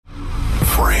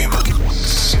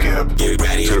up. Get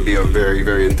ready. It's going to be a very,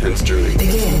 very intense journey.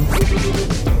 Begin.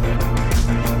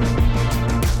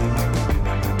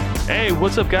 Hey,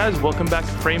 what's up, guys? Welcome back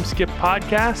to Frame Skip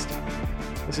Podcast.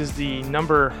 This is the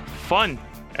number fun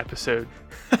episode.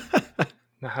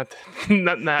 That's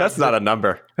not a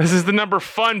number. This is the number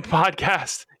fun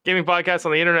podcast, gaming podcast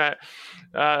on the internet.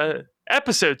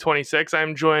 Episode 26.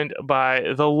 I'm joined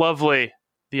by the lovely,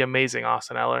 the amazing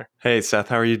Austin Eller. Hey, Seth,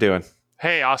 how are you doing?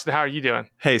 Hey, Austin, how are you doing?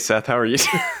 Hey, Seth, how are you?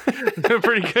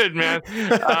 Pretty good, man.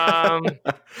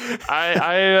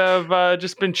 I have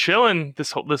just been chilling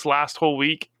this last whole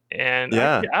week. And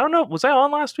yeah. I don't know. Was I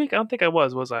on last week? I don't think I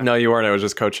was I? No, you weren't. It was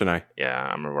just Coach and I. Yeah,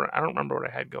 I don't remember what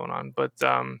I had going on, but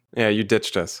yeah, you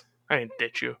ditched us. I didn't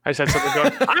ditch you. I just had something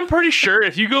going. I'm pretty sure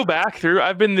if you go back through,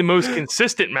 I've been the most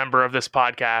consistent member of this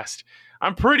podcast.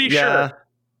 I'm pretty sure.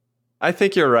 I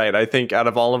think you're right. I think out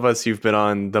of all of us, you've been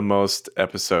on the most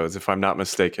episodes, if I'm not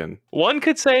mistaken. One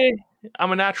could say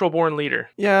I'm a natural born leader.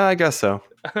 Yeah, I guess so.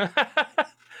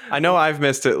 I know I've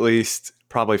missed at least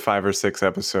probably 5 or 6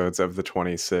 episodes of the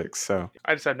 26. So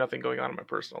I just have nothing going on in my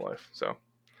personal life. So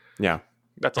yeah,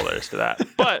 that's all there is to that.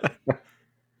 But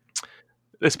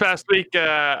this past week,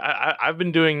 I've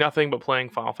been doing nothing but playing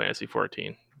Final Fantasy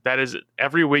 14. That is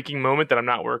every waking moment that I'm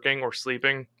not working or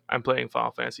sleeping, I'm playing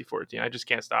Final Fantasy 14. I just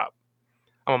can't stop.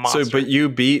 I'm a monster. So, but you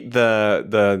beat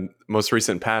the most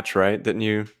recent patch, right? Didn't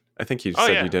you? I think you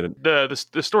said you did it.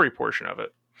 The story portion of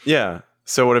it. Yeah.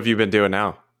 So what have you been doing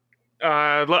now?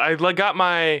 I got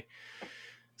my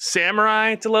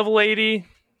Samurai to level 80,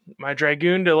 my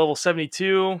Dragoon to level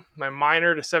 72, my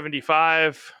Miner to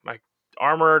 75, my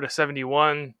Armorer to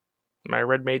 71, my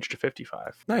Red Mage to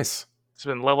 55. Nice. It's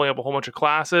been leveling up a whole bunch of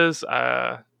classes.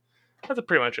 That's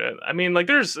pretty much it. I mean, like,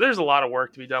 there's a lot of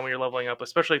work to be done when you're leveling up,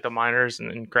 especially like the Miners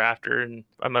and Crafter. And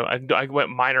I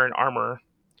went Miner and Armorer.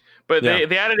 But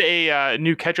they added a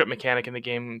new catch-up mechanic in the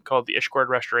game called the Ishgard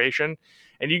Restoration,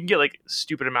 and you can get like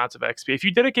stupid amounts of XP. If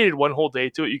you dedicated one whole day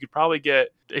to it, you could probably get,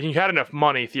 if you had enough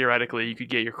money, theoretically, you could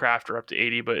get your Crafter up to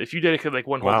 80. But if you dedicated like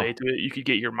one whole day to it, you could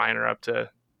get your Miner up to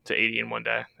 80 in one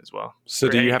day as well. So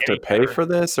do you have to pay for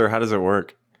this, or how does it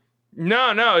work?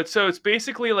 No. It's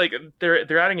basically like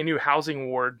they're adding a new housing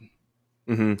ward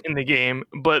in the game,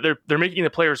 but they're making the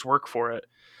players work for it.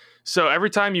 So every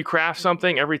time you craft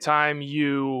something, every time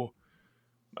you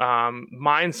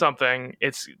mine something,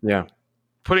 it's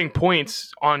putting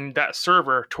points on that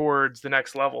server towards the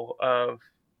next level of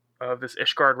this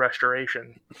Ishgard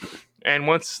Restoration. And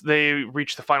once they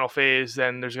reach the final phase,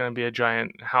 then there's going to be a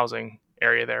giant housing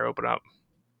area there open up.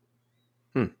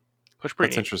 Which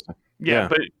pretty That's interesting. Yeah,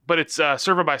 but it's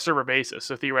server by server basis.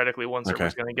 So theoretically, one server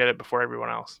is going to get it before everyone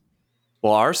else.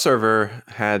 Well, our server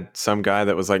had some guy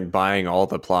that was like buying all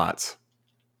the plots.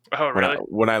 Oh, really?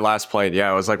 When I last played,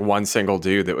 it was like one single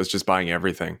dude that was just buying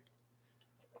everything.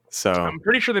 So I'm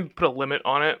pretty sure they put a limit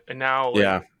on it, and now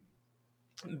what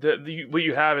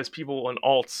you have is people and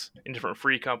alts in different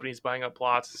free companies buying up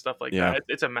plots and stuff like that.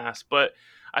 It's a mess, but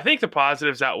I think the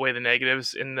positives outweigh the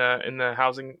negatives in the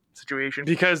housing situation,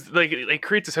 because like it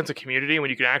creates a sense of community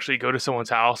when you can actually go to someone's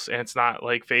house and it's not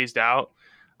like phased out.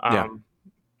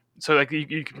 So like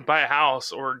you can buy a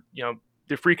house, or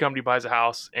the free company buys a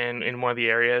house in one of the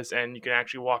areas, and you can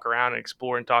actually walk around and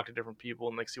explore and talk to different people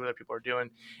and like see what other people are doing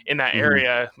in that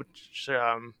area, which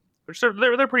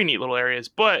they're pretty neat little areas.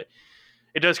 But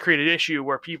it does create an issue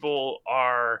where people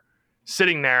are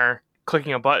sitting there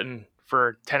clicking a button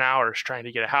for 10 hours trying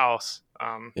to get a house.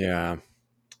 And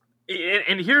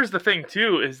here's the thing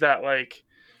too, is that like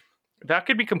that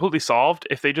could be completely solved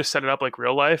if they just set it up like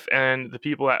real life, and the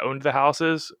people that owned the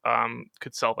houses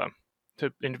could sell them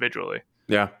to individually.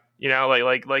 Yeah.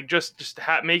 Like just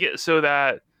make it so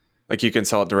that like you can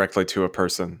sell it directly to a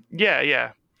person.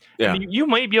 Yeah. And you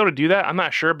might be able to do that. I'm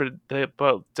not sure, but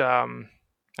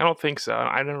I don't think so.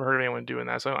 I never heard of anyone doing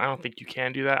that, so I don't think you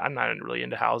can do that. I'm not really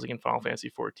into housing in Final Fantasy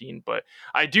 14, but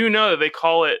I do know that they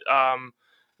call it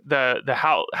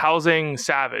the housing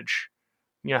savage.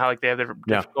 You know how like they have their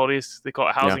difficulties? They call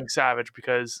it housing savage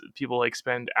because people like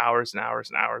spend hours and hours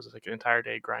and hours, like an entire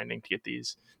day grinding to get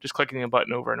these, just clicking a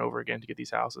button over and over again to get these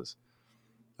houses.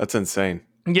 That's insane.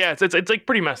 Yeah, it's like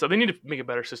pretty messed up. They need to make a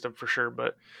better system for sure,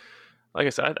 but like I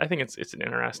said, I think it's an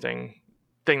interesting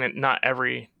thing that not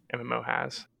every MMO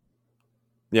has.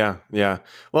 Yeah.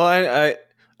 Well,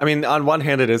 I mean, on one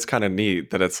hand, it is kind of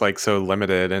neat that it's like so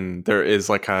limited, and there is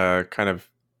like a kind of,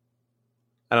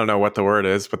 I don't know what the word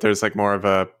is, but there's like more of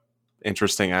a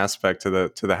interesting aspect to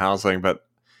the housing. But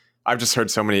I've just heard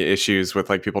so many issues with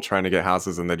like people trying to get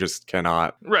houses and they just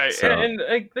cannot. Right, so. and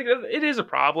I think it is a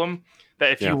problem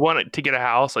that if you want to get a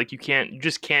house, like you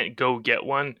just can't go get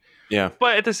one. Yeah.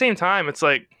 But at the same time, it's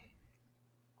like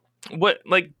what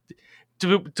like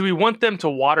do we want them to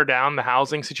water down the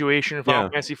housing situation in Final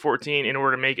Fantasy 14 in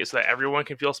order to make it so that everyone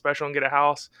can feel special and get a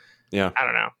house? Yeah, I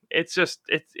don't know. It's just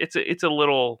it's a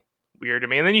little weird to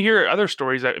me. And then you hear other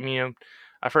stories that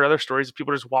I've heard other stories of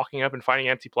people just walking up and finding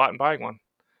an empty plot and buying one.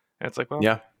 And it's like, well,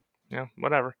 yeah,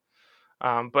 whatever.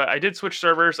 But I did switch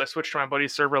servers. I switched to my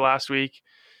buddy's server last week,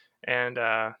 and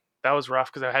that was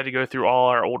rough because I had to go through all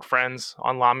our old friends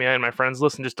on Lamia and my friends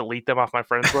list and just delete them off my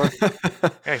friends list.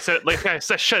 And I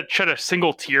shed a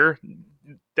single tear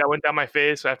that went down my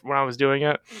face when I was doing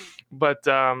it. But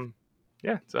so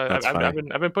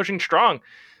I've been pushing strong.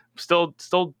 Still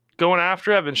going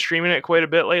after it. I've been streaming it quite a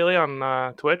bit lately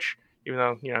on Twitch, even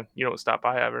though you don't stop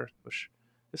by ever, which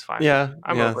is fine. Yeah,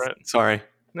 I'm over it. Sorry.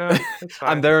 No, it's fine.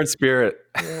 I'm there in spirit.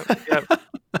 Yeah,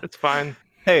 it's fine.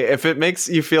 Hey, if it makes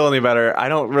you feel any better, I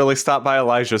don't really stop by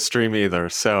Elijah's stream either.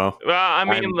 So, well, I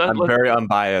mean, I'm very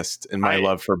unbiased in my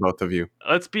love for both of you.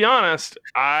 Let's be honest.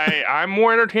 I'm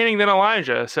more entertaining than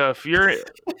Elijah. So if you're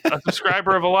a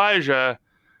subscriber of Elijah,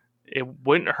 it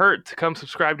wouldn't hurt to come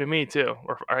subscribe to me too,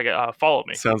 or follow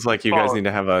me. Sounds like you guys need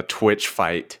to have a Twitch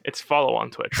fight. It's follow on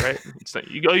Twitch, right?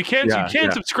 You can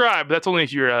subscribe. But that's only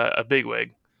if you're a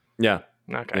bigwig. Yeah.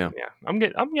 Okay. Yeah. I'm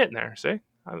getting there. See.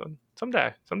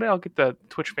 Someday I'll get the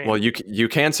Twitch fame. Well, you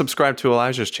can subscribe to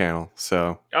Elijah's channel.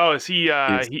 So is he?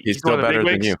 He's still better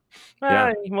than you.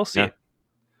 Yeah, we'll see. Yeah.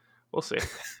 We'll see.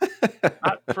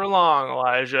 Not for long,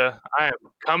 Elijah. I am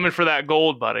coming for that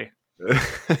gold, buddy.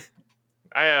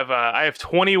 I have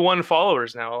 21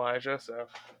 followers now, Elijah. So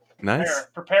nice.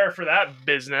 Prepare for that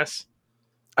business.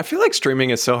 I feel like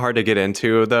streaming is so hard to get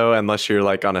into though, unless you're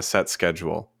like on a set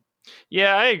schedule.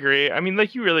 Yeah, I agree. I mean,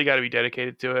 like you really got to be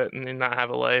dedicated to it and not have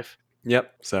a life.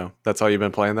 Yep. So that's all you've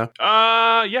been playing though?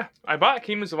 Yeah. I bought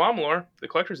Kingdoms of Amalur, the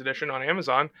collector's edition on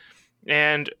Amazon,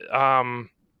 and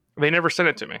they never sent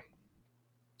it to me.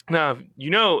 Now,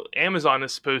 Amazon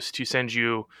is supposed to send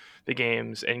you the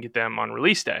games and get them on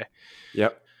release day.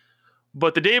 Yep.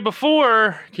 But the day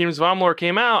before Kingdoms of Amalur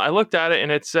came out, I looked at it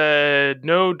and it said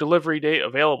no delivery date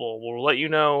available. We'll let you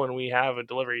know when we have a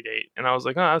delivery date. And I was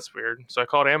like, oh, that's weird. So I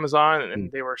called Amazon and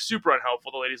they were super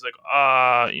unhelpful. The lady's like,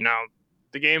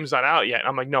 the game's not out yet. And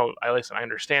I'm like, no, I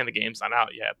understand the game's not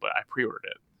out yet, but I pre-ordered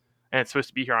it. And it's supposed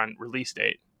to be here on release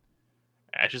date.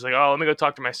 And she's like, oh, let me go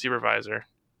talk to my supervisor.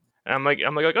 And I'm like,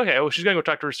 okay, well, she's going to go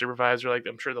talk to her supervisor. Like,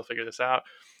 I'm sure they'll figure this out.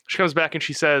 She comes back and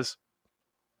she says,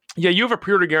 yeah, you have a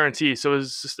pre-order guarantee. So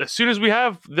as soon as we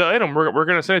have the item, we're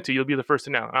going to send it to you. You'll be the first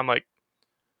to know. And I'm like,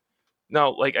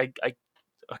 no, like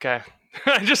okay.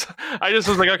 I just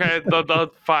was like, okay,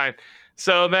 fine.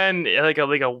 So then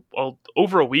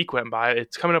over a week went by.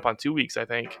 It's coming up on 2 weeks, I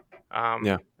think.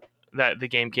 That the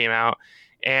game came out.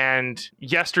 And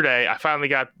yesterday I finally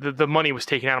got the money was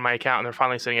taken out of my account and they're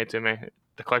finally sending it to me,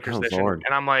 the collector's edition. Lord.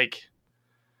 And I'm like,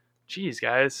 geez,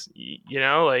 guys,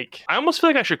 I almost feel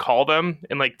like I should call them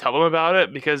and tell them about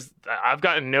it because I've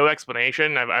gotten no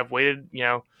explanation. I've waited,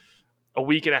 a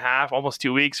week and a half, almost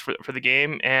 2 weeks for the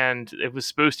game, and it was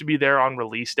supposed to be there on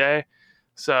release day.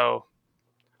 So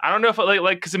I don't know if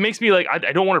because it makes me I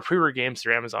don't want to pre-order games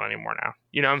through Amazon anymore now.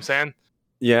 You know what I'm saying?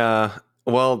 Yeah.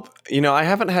 Well, I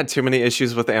haven't had too many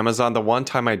issues with Amazon. The one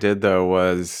time I did though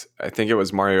was I think it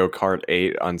was Mario Kart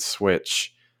 8 on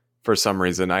Switch. For some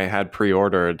reason, I had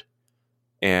pre-ordered.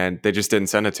 And they just didn't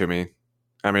send it to me.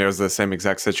 I mean, it was the same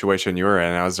exact situation you were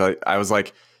in. I was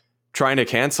like trying to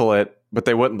cancel it, but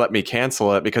they wouldn't let me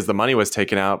cancel it because the money was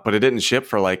taken out. But it didn't ship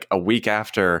for like a week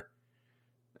after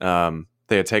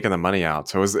they had taken the money out.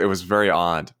 So it was very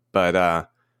odd. But I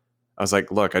was like,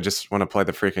 look, I just want to play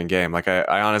the freaking game. Like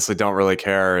I honestly don't really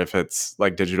care if it's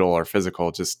like digital or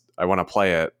physical. Just I want to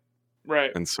play it.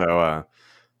 Right. And so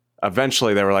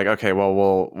eventually they were like, okay,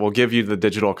 well, we'll give you the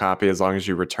digital copy as long as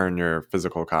you return your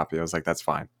physical copy. I was like, that's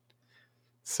fine.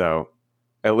 So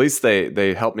at least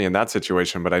they helped me in that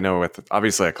situation. But I know with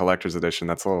obviously a collector's edition,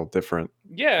 that's a little different.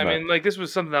 Yeah, I mean, this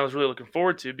was something I was really looking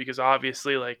forward to because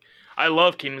obviously, I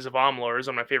love Kingdoms of Amalur. It's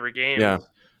one of my favorite games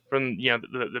from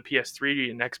the PS3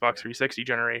 and Xbox 360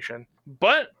 generation.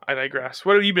 But I digress.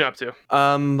 What have you been up to?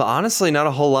 Honestly, not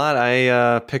a whole lot.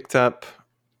 I picked up.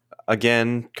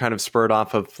 Again, kind of spurred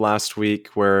off of last week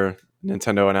where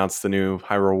Nintendo announced the new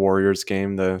Hyrule Warriors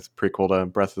game, the prequel to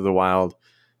Breath of the Wild.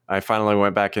 I finally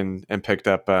went back and picked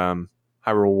up Hyrule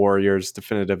Warriors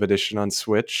Definitive Edition on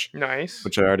Switch. Nice.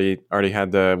 Which I already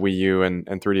had the Wii U and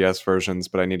 3DS versions,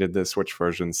 but I needed the Switch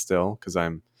version still because I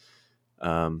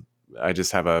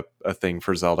just have a thing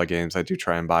for Zelda games. I do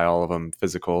try and buy all of them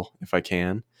physical if I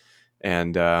can.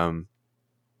 And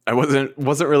I wasn't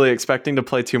really expecting to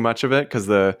play too much of it because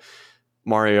the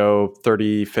Mario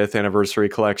 35th anniversary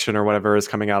collection or whatever is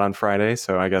coming out on Friday.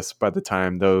 So I guess by the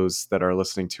time those that are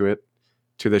listening to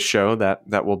this show,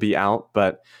 that will be out.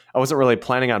 But I wasn't really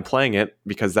planning on playing it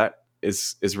because that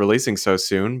is releasing so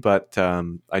soon. But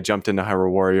I jumped into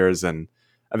Hyrule Warriors and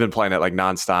I've been playing it like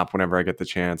nonstop whenever I get the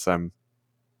chance. I'm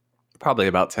probably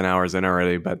about 10 hours in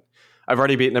already, but I've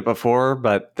already beaten it before,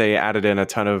 but they added in a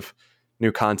ton of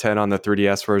new content on the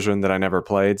 3DS version that I never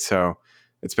played. So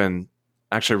it's been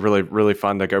actually really, really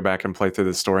fun to go back and play through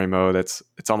the story mode. It's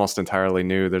almost entirely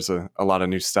new. There's a lot of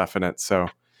new stuff in it. So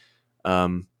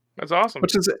that's awesome.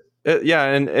 Which is, yeah.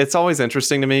 And it's always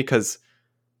interesting to me because,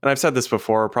 and I've said this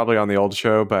before, probably on the old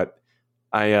show, but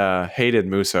I hated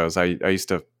Musos. I used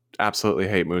to absolutely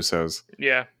hate Musos.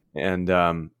 Yeah. And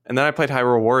then I played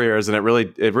Hyrule Warriors, and it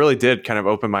really did kind of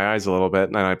open my eyes a little bit.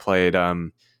 And then I played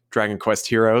Dragon Quest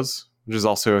Heroes, which is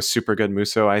also a super good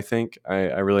Muso, I think.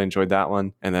 I really enjoyed that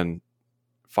one. And then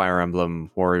Fire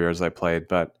Emblem Warriors I played.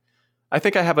 But I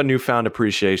think I have a newfound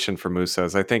appreciation for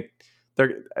Musos. I think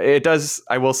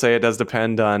I will say it does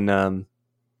depend on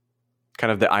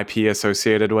kind of the IP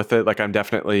associated with it. Like I'm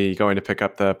definitely going to pick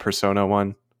up the Persona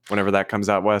one whenever that comes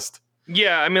out west.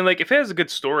 Yeah, I mean, like if it has a good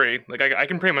story, like I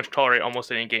can pretty much tolerate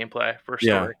almost any gameplay for a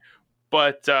story. Yeah.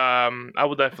 But I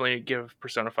will definitely give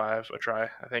Persona 5 a try.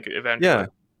 I think eventually. Yeah.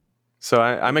 So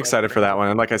I'm excited for that one.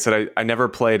 And like I said, I never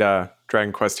played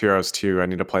Dragon Quest Heroes 2. I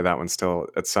need to play that one still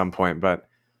at some point. But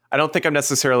I don't think I'm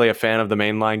necessarily a fan of the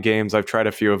mainline games. I've tried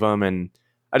a few of them, and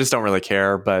I just don't really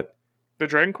care. But the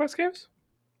Dragon Quest games?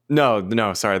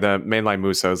 No, sorry. The mainline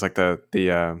Musos, like the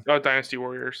Dynasty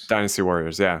Warriors. Dynasty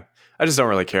Warriors, yeah. I just don't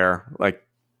really care. Like,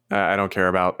 I don't care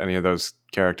about any of those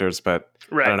characters, but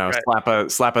I don't know.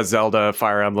 Right. Slap a Zelda,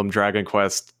 Fire Emblem, Dragon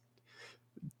Quest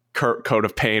coat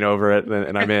of paint over it,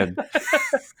 and I'm in.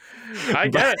 I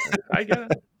get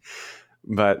it.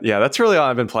 But yeah, that's really all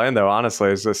I've been playing, though.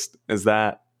 Honestly, is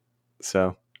that.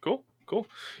 So cool.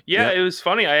 Yeah, It was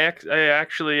funny. I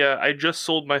actually I just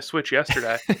sold my Switch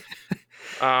yesterday.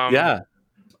 Yeah.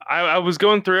 I was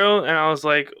going through, and I was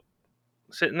like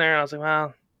sitting there, and I was like,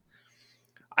 well,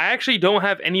 I actually don't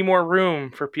have any more room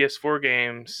for PS4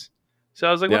 games. So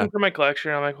I was like looking through my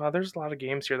collection. And I'm like, wow, there's a lot of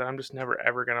games here that I'm just never,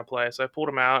 ever going to play. So I pulled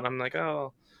them out and I'm like,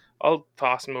 oh, I'll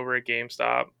toss them over at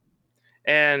GameStop.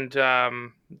 And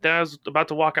then I was about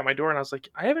to walk out my door and I was like,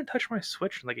 I haven't touched my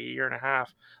Switch in like a year and a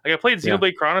half. Like I played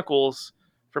Xenoblade Chronicles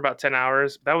for about 10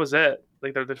 hours. That was it.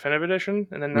 Like the definitive edition.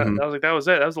 And then I was like, that was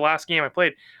it. That was the last game I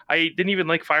played. I didn't even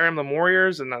like Fire Emblem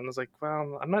Warriors. And then I was like,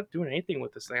 well, I'm not doing anything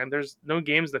with this thing. There's no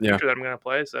games in the future that I'm going to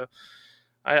play. So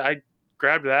I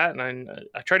grabbed that and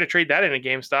I tried to trade that in a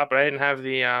GameStop, but I didn't have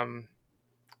the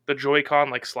Joy-Con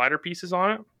like slider pieces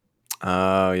on it.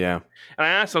 Oh, yeah. And I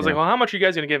asked, I was like, well, how much are you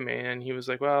guys going to give me? And he was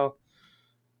like, well,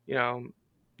 you know,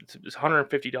 it's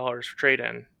 $150 for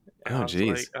trade-in. Oh,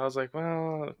 geez. I was like,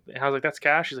 well, and I was like, that's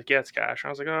cash? He's like, yeah, it's cash. And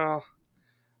I was like, oh,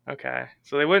 okay.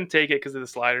 So they wouldn't take it because of the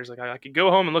sliders. Like, I could go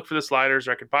home and look for the sliders,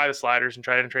 or I could buy the sliders and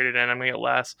try to trade it in. I'm going to get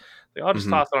less. Like, I'll just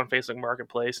toss it on Facebook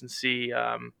Marketplace and see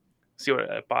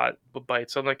what I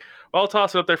bites. So I'm like, well, I'll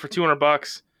toss it up there for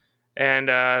 $200, and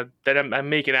then I'm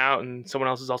making out, and someone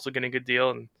else is also getting a good deal,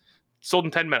 and sold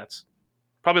in 10 minutes,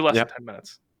 probably less than 10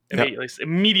 minutes.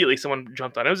 Immediately, someone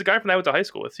jumped on. It was a guy from that I went to high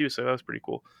school with too, so that was pretty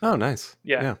cool. Oh, nice.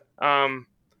 Yeah.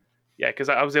 Because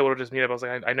I was able to just meet up. I was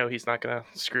like, I know he's not gonna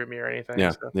screw me or anything.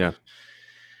 Yeah. So. Yeah.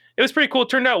 It was pretty cool. It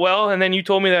turned out well, and then you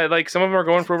told me that like some of them are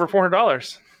going for over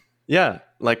 $400. Yeah,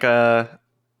 like I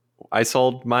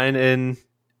sold mine in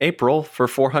April for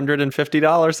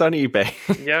 $450 on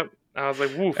eBay. Yep. I was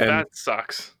like, woof, that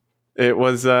sucks. It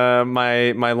was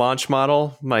my launch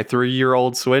model, my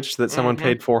 3-year-old Switch that someone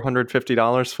paid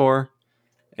 $450 for.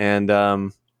 And,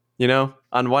 on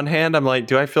one hand, I'm like,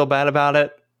 do I feel bad about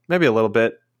it? Maybe a little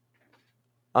bit.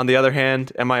 On the other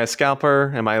hand, am I a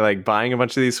scalper? Am I like buying a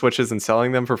bunch of these Switches and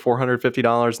selling them for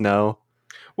 $450? No.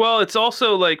 Well, it's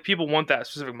also like people want that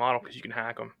specific model because you can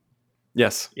hack them.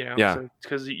 Yes. Yeah.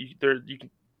 Because you can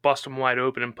bust them wide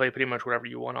open and play pretty much whatever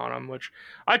you want on them, which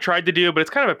I tried to do, but it's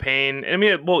kind of a pain. I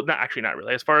mean, not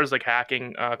really. As far as like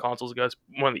hacking consoles goes,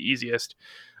 one of the easiest.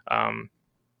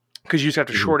 Because you just have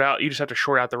to short out. You just have to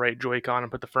short out the right Joy-Con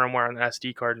and put the firmware on the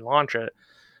SD card and launch it.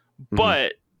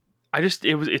 But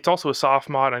it's also a soft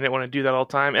mod. I didn't want to do that all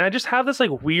the time, and I just have this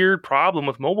like weird problem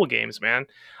with mobile games, man.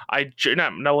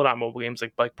 Not mobile games,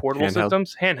 like portable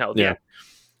systems, handheld. Yeah,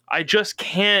 I just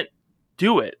can't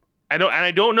do it. I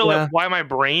don't know like, why my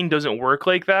brain doesn't work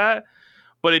like that,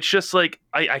 but it's just like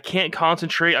I can't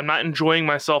concentrate. I'm not enjoying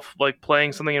myself like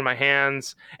playing something in my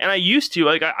hands. And I used to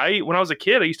like when I was a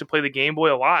kid, I used to play the Game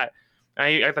Boy a lot.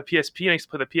 I got the PSP, and I used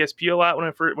to play the PSP a lot when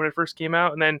it first came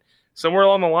out, and then somewhere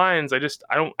along the lines, I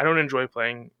don't enjoy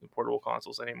playing portable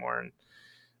consoles anymore. And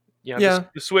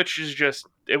the Switch is just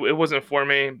it wasn't for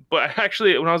me. But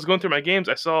actually, when I was going through my games,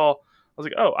 I was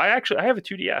like, oh, I have a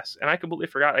 2DS, and I completely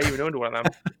forgot I even owned one of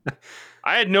them.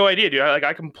 I had no idea, dude.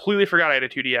 I completely forgot I had a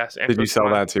 2DS. And did you sell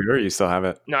that too, or you still have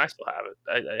it? No, I still have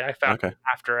it. I found it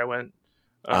after I went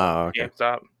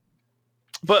GameStop.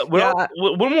 But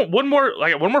one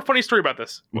more funny story about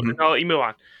this. Mm-hmm. I'll let you move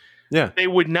on. Yeah, they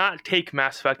would not take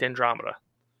Mass Effect Andromeda.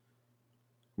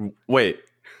 Wait.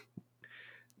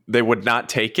 They would not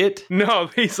take it? No,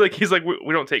 he's like,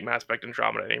 we don't take Mass Effect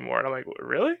Andromeda anymore. And I'm like,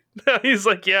 really? He's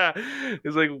like, yeah.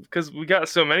 He's like, because we got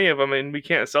so many of them and we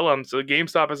can't sell them. So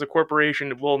GameStop as a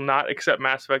corporation will not accept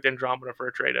Mass Effect Andromeda for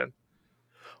a trade-in.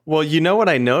 Well, you know what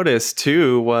I noticed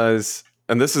too was,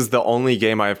 and this is the only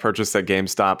game I've purchased at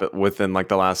GameStop within like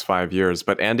the last 5 years,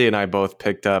 but Andy and I both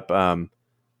picked up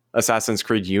Assassin's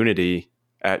Creed Unity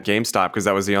at GameStop because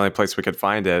that was the only place we could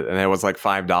find it. And it was like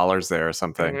 $5 there or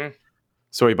something. Mm-hmm.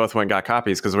 So we both went and got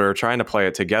copies because we were trying to play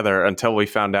it together until we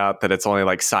found out that it's only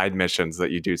like side missions that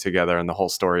you do together and the whole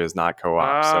story is not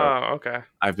co-op. Oh, okay.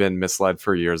 I've been misled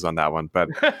for years on that one. But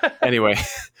anyway,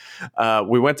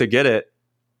 we went to get it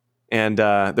and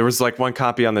there was like one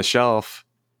copy on the shelf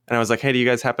and I was like, hey, do you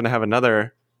guys happen to have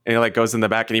another? And he like goes in the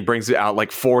back and he brings out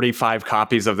like 45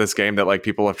 copies of this game that like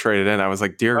people have traded in. I was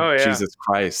like, dear Jesus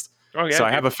Christ. Oh, yeah, so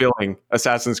I have a feeling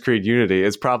Assassin's Creed Unity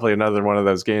is probably another one of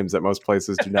those games that most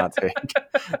places do not take.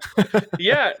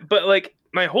 Yeah, but like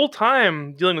my whole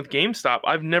time dealing with GameStop,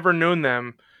 I've never known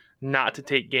them not to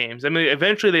take games. I mean,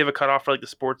 eventually they have a cutoff for like the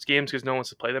sports games because no one wants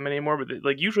to play them anymore. But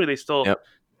like usually they still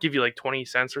give you like 20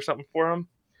 cents or something for them.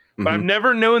 But I've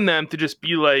never known them to just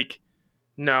be like,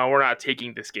 no, we're not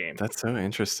taking this game. That's so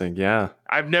interesting. Yeah,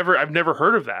 I've never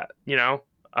heard of that.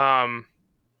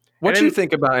 What do you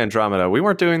think about Andromeda? We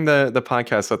weren't doing the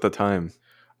podcast at the time.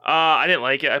 I didn't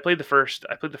like it. I played the first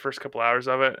couple hours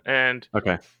of it, and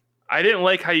I didn't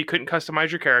like how you couldn't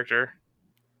customize your character,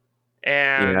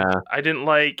 and I didn't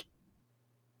like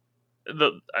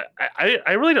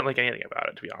I really didn't like anything about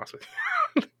it, to be honest with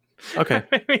you. Okay.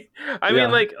 I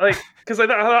mean, like, because I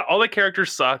thought all the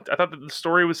characters sucked. I thought that the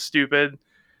story was stupid.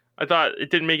 I thought it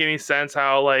didn't make any sense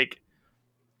how, like,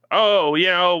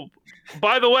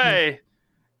 by the way,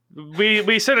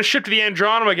 we sent a ship to the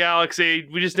Andromeda Galaxy.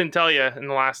 We just didn't tell you in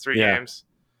the last 3 games.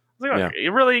 I was like,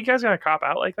 really? You guys gonna cop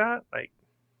out like that? Like,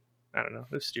 I don't know.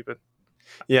 It was stupid.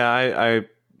 Yeah,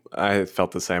 I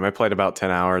felt the same. I played about 10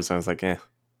 hours. And I was like,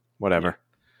 whatever. Yeah.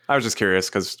 I was just curious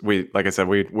because like I said,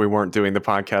 we weren't doing the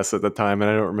podcast at the time,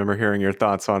 and I don't remember hearing your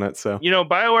thoughts on it. So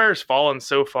BioWare has fallen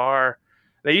so far.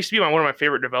 They used to be one of my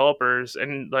favorite developers,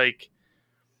 and like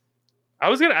I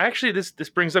was gonna actually this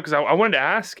brings up because I wanted to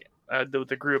ask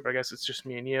the group. I guess it's just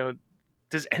me and you.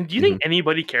 Do you think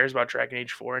anybody cares about Dragon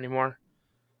Age 4 anymore?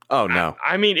 Oh no!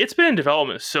 I mean, it's been in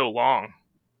development so long.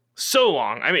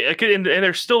 I mean, and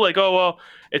they're still like, oh well,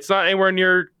 it's not anywhere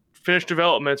near finished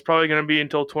development. It's probably going to be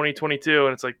until 2022,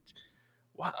 and it's like,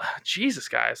 wow, Jesus,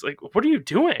 guys, like, what are you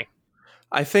doing?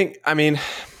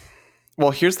 Well,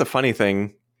 here's the funny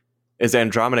thing: is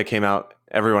Andromeda came out,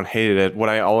 everyone hated it. What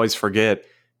I always forget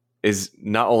is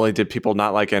not only did people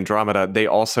not like Andromeda, they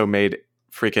also made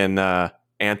freaking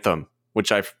Anthem,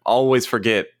 which I always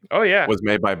forget. Oh yeah, was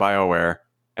made by BioWare,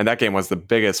 and that game was the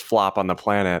biggest flop on the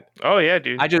planet. Oh yeah,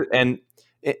 dude.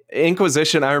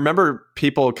 Inquisition, I remember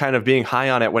people kind of being high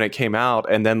on it when it came out,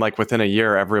 and then like within a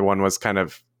year, everyone was kind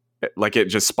of like it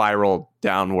just spiraled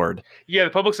downward. Yeah, the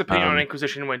public's opinion on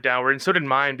Inquisition went downward, and so did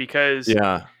mine because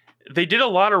they did a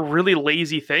lot of really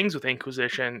lazy things with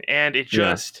Inquisition, and it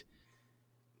just.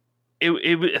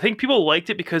 I think people liked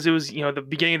it because it was, the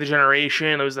beginning of the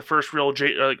generation. It was the first real,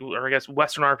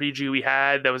 Western RPG we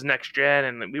had that was next gen,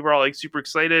 and we were all like super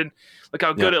excited, like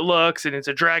how good it looks, and it's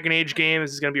a Dragon Age game. This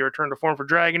is going to be a return to form for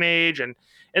Dragon Age, and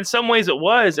in some ways it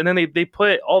was. And then they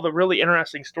put all the really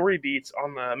interesting story beats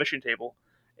on the mission table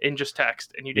in just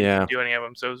text, and you didn't do any of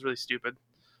them, so it was really stupid.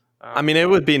 I mean, it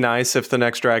would be nice if the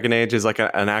next Dragon Age is like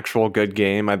an actual good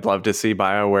game. I'd love to see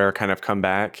BioWare kind of come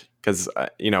back because,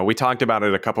 we talked about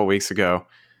it a couple weeks ago.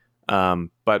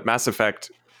 But Mass Effect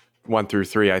 1 through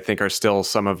 3, I think, are still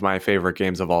some of my favorite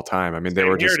games of all time. I mean, they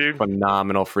were just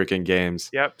phenomenal freaking games.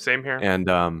 Yep, same here. And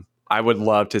I would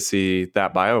love to see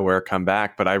that BioWare come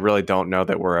back, but I really don't know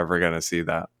that we're ever going to see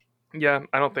that. Yeah,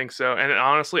 I don't think so. And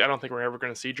honestly, I don't think we're ever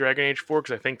going to see Dragon Age 4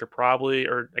 because I think they're probably,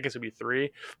 or I guess it'd be 3.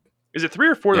 Is it 3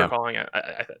 or 4 they're calling it?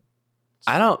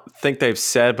 I don't think they've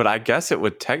said, but I guess it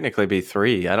would technically be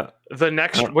 3.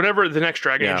 Whatever the next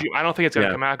Dragon Age, I don't think it's going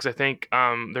to come out because I think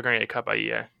they're going to get cut by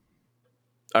EA.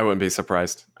 I wouldn't be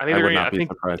surprised. I think they're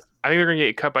going to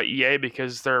get cut by EA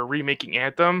because they're remaking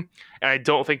Anthem, and I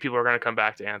don't think people are going to come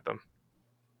back to Anthem.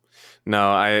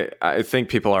 No, I think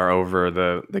people are over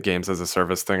the games as a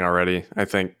service thing already. I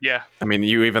think. Yeah. I mean,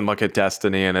 you even look at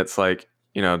Destiny, and it's like,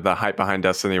 the hype behind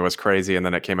Destiny was crazy, and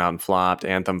then it came out and flopped.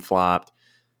 Anthem flopped.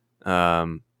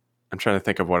 I'm trying to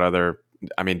think of what other.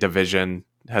 I mean, Division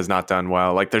has not done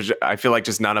well. Like, I feel like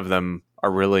just none of them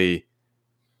are really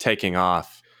taking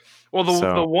off. Well,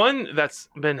 the one that's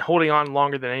been holding on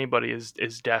longer than anybody is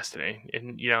Destiny,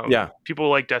 and people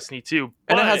like Destiny too.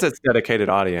 And it has its dedicated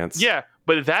audience. Yeah,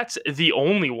 but that's the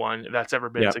only one that's ever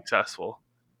been successful.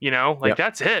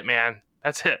 That's it, man.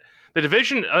 That's it. The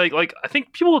Division, like I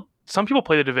think some people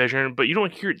play the Division, but you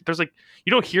don't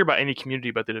hear about any community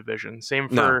about the Division. Same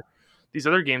for these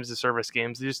other games, the service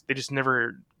games. They just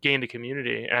never gained a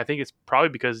community, and I think it's probably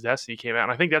because Destiny came out.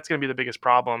 And I think that's going to be the biggest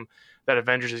problem that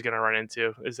Avengers is going to run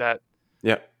into, is that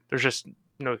there's just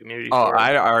no community. Oh,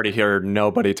 I already hear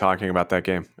nobody talking about that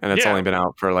game, and it's only been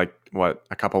out for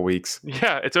a couple weeks.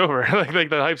 Yeah, it's over. like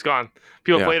the hype's gone.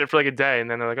 People played it for like a day,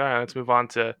 and then they're like, all right, let's move on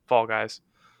to Fall Guys.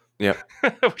 Yeah,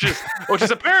 which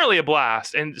is apparently a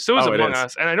blast, and so is Among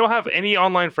Us. And I don't have any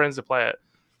online friends to play it.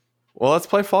 Well, let's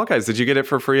play Fall Guys. Did you get it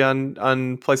for free on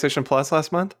PlayStation Plus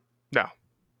last month? No.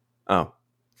 Oh.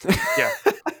 Yeah.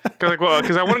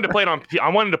 Because I wanted to play it on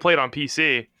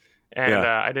PC, and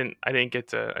I didn't get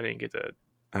to.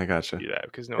 I gotcha. Do that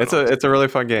because it's a really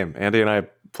fun game. Andy and I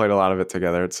played a lot of it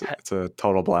together. It's a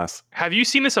total blast. Have you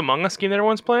seen this Among Us game that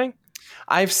everyone's playing?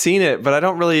 I've seen it, but I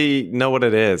don't really know what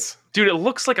it is. Dude, it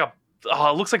looks like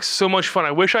so much fun.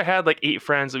 I wish I had like 8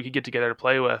 friends that we could get together to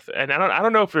play with. And I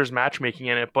don't know if there's matchmaking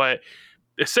in it, but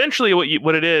essentially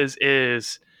what it is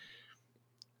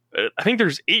I think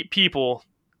there's 8 people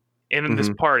in this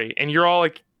party, and you're all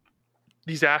like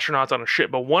these astronauts on a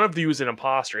ship, but one of you is an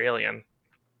imposter alien.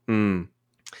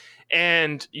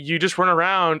 And you just run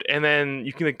around, and then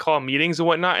you can call meetings and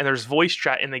whatnot, and there's voice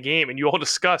chat in the game, and you all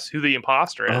discuss who the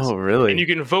imposter is. Oh, really? And you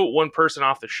can vote one person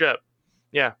off the ship.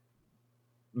 Yeah.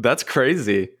 That's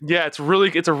crazy. Yeah, it's a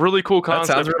really cool concept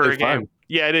that sounds for really a game. Fun.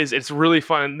 Yeah, it is. It's really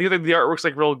fun. The artwork's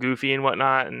like real goofy and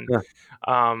whatnot, and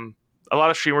a lot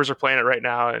of streamers are playing it right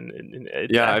now. And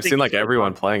I've seen like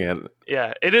everyone playing it.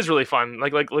 Yeah, it is really fun.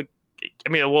 Like I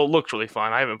mean, well, it looks really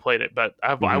fun. I haven't played it, but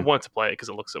I want to play it because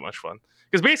it looks so much fun.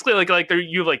 Because basically, like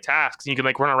you have like tasks, and you can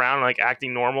like run around like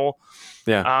acting normal.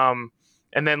 Yeah.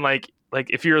 And then like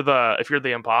if you're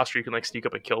the imposter, you can like sneak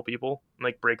up and kill people and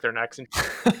like break their necks, and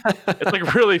it's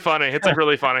like really funny. It's like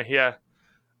really funny. Yeah.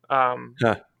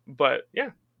 But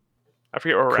yeah, I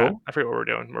forget where we're at. I forget what we're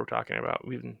doing. What we're talking about.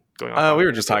 We've been going on. We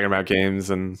were just talking about games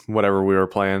and whatever we were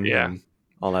playing. Yeah. And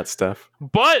all that stuff.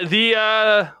 But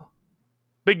the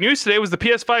big news today was the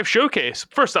PS5 showcase.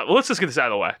 First up, let's just get this out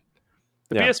of the way.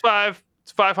 The PS5,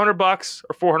 it's $500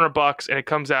 or $400, and it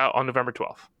comes out on November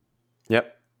 12th.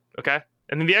 Yep. Okay.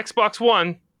 And then the Xbox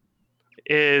One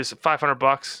is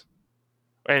 $500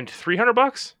 and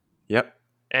 $300. Yep.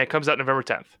 And it comes out November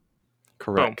 10th.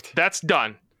 Correct. Boom. That's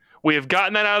done. We have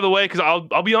gotten that out of the way, because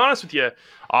I'll be honest with you,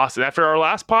 Austin. After our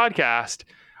last podcast,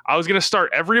 I was going to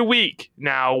start every week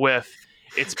now with,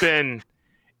 it's been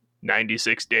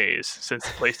 96 days since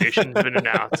the PlayStation has been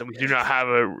announced, and we do not have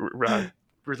a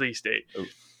release date.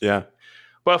 Yeah.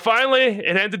 But finally,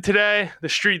 it ended today. The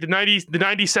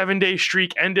 97-day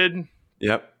streak ended.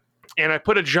 Yep. And I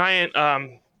put a giant,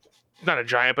 not a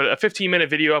giant, but a 15-minute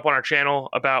video up on our channel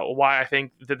about why I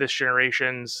think that this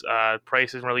generation's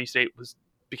price and release date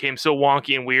became so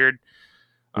wonky and weird.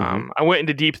 I went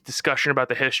into deep discussion about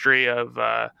the history of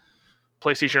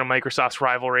PlayStation and Microsoft's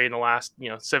rivalry in the last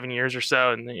 7 years or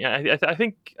so, and I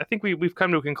think we've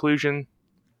come to a conclusion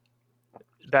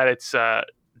that it's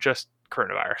just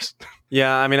coronavirus.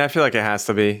 Yeah, I mean, I feel like it has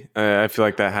to be. I feel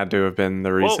like that had to have been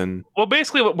the reason. Well,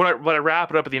 basically, what I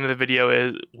wrap it up at the end of the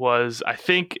video was I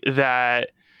think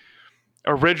that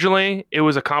originally it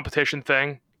was a competition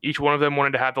thing. Each one of them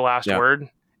wanted to have the last word,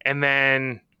 and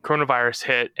then coronavirus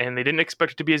hit, and they didn't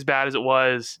expect it to be as bad as it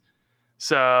was,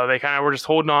 so they kind of were just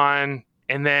holding on.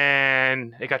 And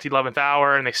then it got to the 11th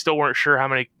hour, and they still weren't sure how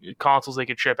many consoles they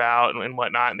could ship out and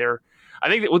whatnot. And I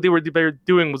think that what they were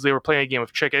doing was they were playing a game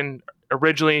of chicken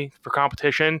originally for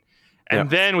competition, and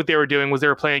then what they were doing was they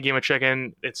were playing a game of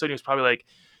chicken. And Sony was probably like,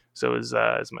 "So is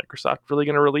Microsoft really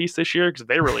going to release this year? Because if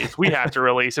they release, we have to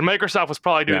release." And Microsoft was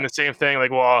probably doing the same thing,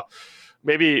 like, "Well,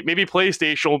 maybe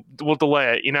PlayStation will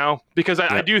delay it," because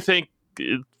I do think,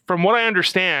 from what I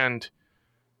understand,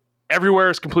 everywhere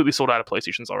is completely sold out of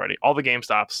PlayStations already. All the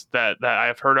GameStops that I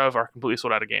have heard of are completely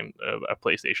sold out of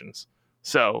PlayStations.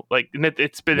 So, like,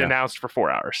 it's been announced for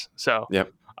 4 hours. So,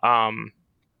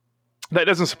 That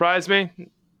doesn't surprise me.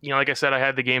 Like I said, I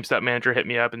had the GameStop manager hit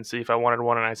me up and see if I wanted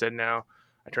one, and I said no.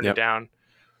 I turned it down.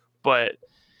 But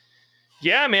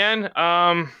yeah, man,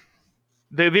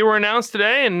 they were announced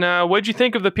today, and what did you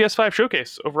think of the PS5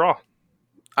 showcase overall?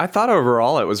 I thought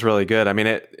overall it was really good. I mean,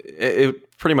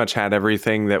 it pretty much had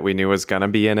everything that we knew was gonna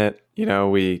be in it.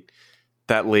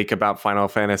 That leak about Final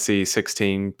Fantasy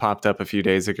 16 popped up a few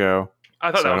days ago.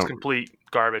 I thought that was complete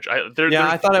garbage. I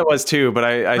thought it was too, but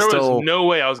I there still was no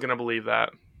way I was gonna believe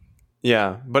that.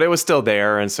 Yeah, but it was still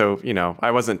there, and so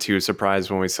I wasn't too surprised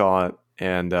when we saw it.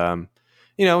 And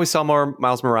we saw more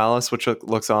Miles Morales, which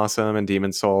looks awesome, and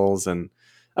Demon's Souls, and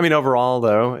I mean overall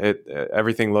though,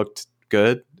 everything looked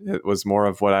good. It was more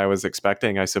of what I was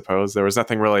expecting, I suppose. There was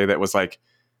nothing really that was like,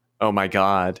 oh my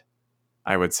god,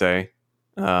 I would say.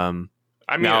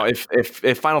 I mean, now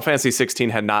if Final Fantasy 16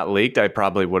 had not leaked, I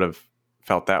probably would have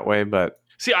felt that way. But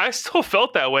see, I still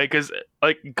felt that way because,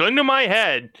 like, gun to my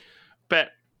head,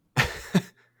 bet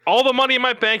all the money in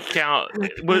my bank account,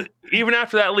 even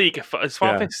after that leak, if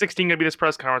Final Fantasy 16 going to be this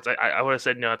press conference, I would have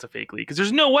said no, it's a fake leak because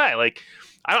there's no way. Like,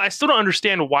 I still don't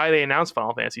understand why they announced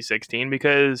Final Fantasy 16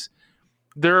 because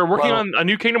they're working on a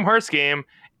new Kingdom Hearts game.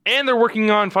 And they're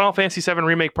working on Final Fantasy VII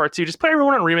Remake Part 2. Just put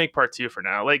everyone on Remake Part 2 for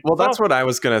now. Like, that's what I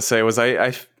was going to say. Was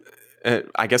I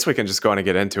guess we can just go on and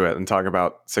get into it and talk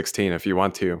about 16 if you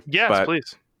want to. Yes, but,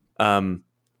 please.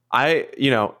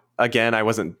 Again, I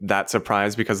wasn't that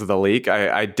surprised because of the leak.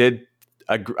 I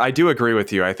do agree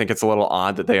with you. I think it's a little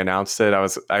odd that they announced it.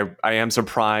 I am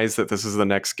surprised that this is the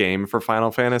next game for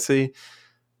Final Fantasy.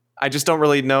 I just don't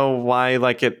really know why.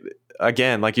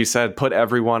 Again, like you said, put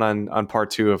everyone on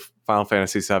part 2 of Final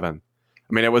Fantasy VII. I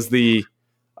mean, it was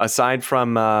aside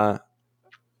from what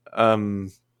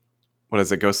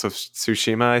is it, Ghost of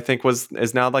Tsushima, I think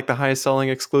is now like the highest selling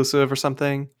exclusive or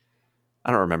something.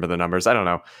 I don't remember the numbers. I don't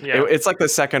know. Yeah. It's like the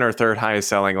second or third highest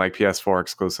selling like PS4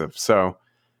 exclusive. So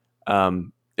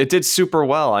it did super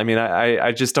well. I mean,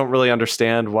 I just don't really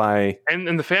understand why.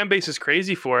 And the fan base is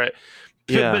crazy for it.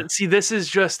 Yeah. But see, this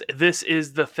is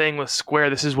the thing with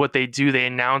Square. This is what they do. They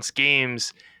announce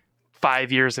games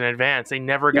 5 years in advance. They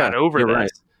never got over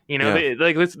this.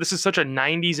 Right. This is such a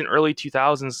 90s and early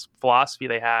 2000s philosophy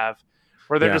they have,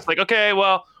 where they're just like, okay,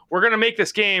 well, we're gonna make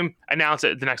this game, announce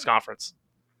it at the next conference,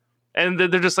 and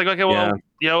they're just like, okay, well,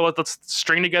 let's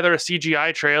string together a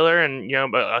CGI trailer and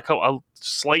a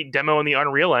slight demo in the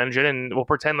Unreal Engine, and we'll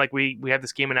pretend like we have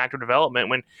this game in active development.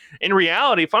 When in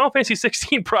reality, Final Fantasy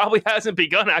 16 probably hasn't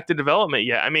begun active development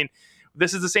yet. I mean,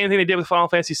 this is the same thing they did with Final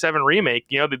Fantasy VII Remake.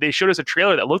 They showed us a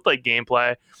trailer that looked like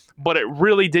gameplay, but it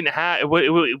really didn't have.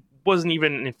 It wasn't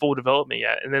even in full development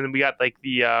yet. And then we got like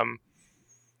the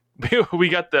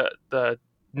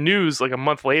news like a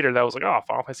month later that was like, oh,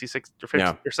 Final Fantasy 6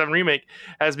 or 7 Remake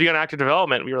has begun active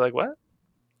development. We were like, what?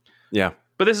 Yeah.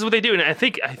 But this is what they do, and I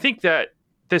think that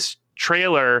this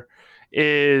trailer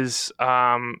is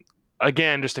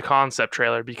again just a concept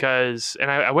trailer because,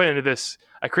 and I went into this.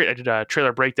 I did a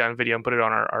trailer breakdown video and put it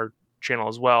on our channel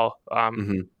as well,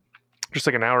 just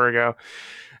like an hour ago,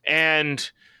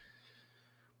 and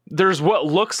there's what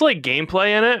looks like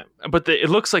gameplay in it, but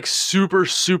it looks like super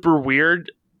super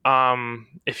weird.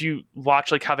 If you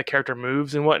watch like how the character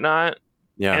moves and whatnot,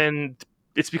 and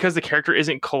it's because the character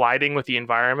isn't colliding with the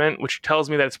environment, which tells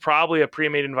me that it's probably a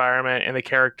pre-made environment and the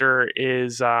character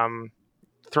is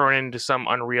thrown into some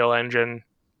Unreal Engine,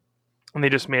 and they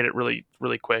just made it really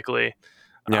really quickly.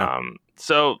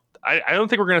 So I don't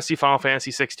think we're going to see Final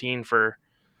Fantasy 16 for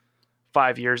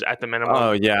 5 years at the minimum.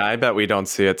 Oh yeah, I bet we don't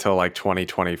see it till like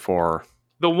 2024.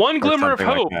 The one glimmer of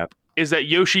hope is that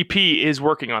Yoshi P is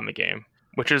working on the game,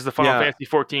 which is the Final Fantasy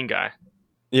 14 guy.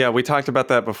 Yeah, we talked about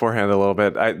that beforehand a little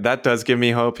bit. That does give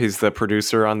me hope. He's the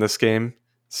producer on this game,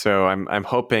 so I'm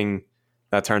hoping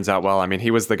that turns out well. I mean,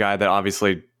 he was the guy that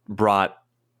obviously brought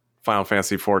Final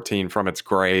Fantasy 14 from its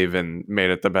grave and made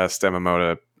it the best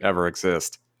MMO to ever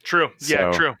exist. True.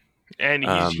 Yeah, true. And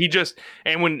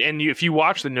if you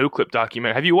watch the NoClip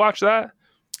documentary, have you watched that?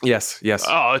 Yes.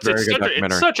 Oh,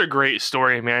 it's such a great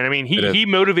story, man. I mean, he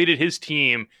motivated his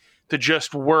team to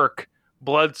just work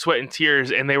blood, sweat, and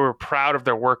tears, and they were proud of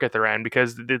their work at their end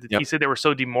because he said they were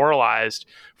so demoralized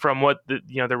from what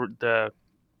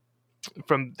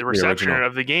from the reception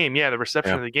of the game. Yeah, the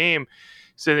reception of the game.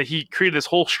 So that he created this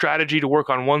whole strategy to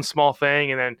work on one small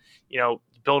thing, and then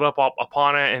build up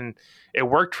upon it, and it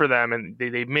worked for them. And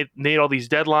they made all these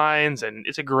deadlines, and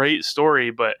it's a great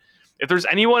story. But if there's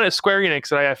anyone at Square Enix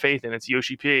that I have faith in, it's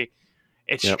Yoshi P.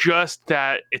 It's just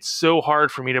that it's so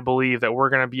hard for me to believe that we're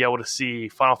going to be able to see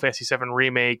Final Fantasy VII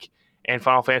Remake and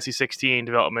Final Fantasy 16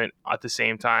 development at the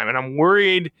same time. And I'm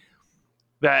worried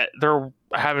that they're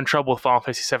having trouble with Final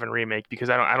Fantasy VII Remake because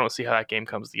I don't see how that game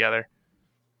comes together.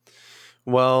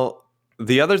 Well,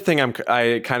 the other thing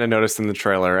I kind of noticed in the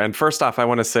trailer, and first off, I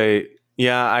want to say,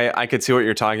 yeah, I could see what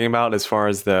you're talking about as far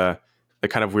as the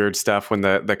kind of weird stuff when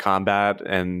the combat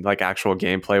and like actual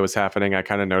gameplay was happening. I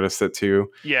kind of noticed it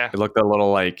too. Yeah, it looked a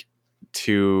little like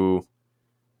too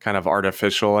kind of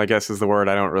artificial, I guess is the word.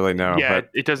 I don't really know. Yeah, but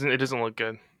it doesn't look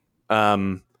good.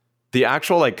 The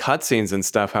actual like cutscenes and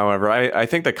stuff, however, I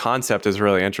think the concept is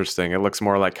really interesting. It looks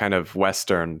more like kind of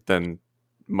Western than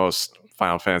most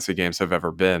Final Fantasy games have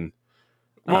ever been.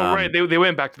 Well, right, they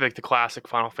went back to like the classic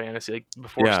Final Fantasy, like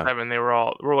before 7, they were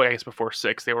all, well, I guess before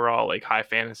 6, they were all like high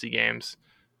fantasy games.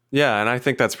 Yeah, and I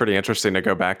think that's pretty interesting to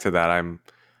go back to that.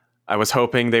 I was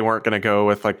hoping they weren't going to go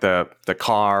with like the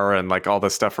car and like all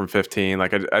the stuff from 15.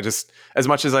 Like I just, as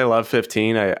much as I love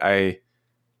 15, it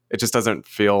just doesn't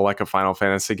feel like a Final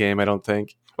Fantasy game, I don't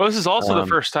think. Well, this is also the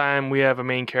first time we have a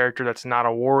main character that's not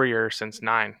a warrior since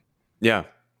 9. Yeah.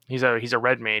 He's a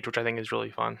red mage, which I think is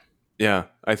really fun. Yeah,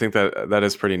 I think that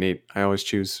is pretty neat. I always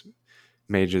choose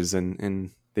mages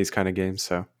in these kind of games,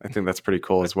 so I think that's pretty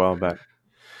cool as well. But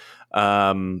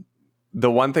the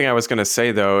one thing I was going to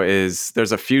say though is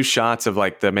there's a few shots of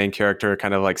like the main character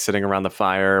kind of like sitting around the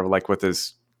fire, like with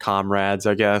his comrades,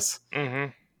 I guess. Mm-hmm.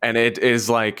 And it is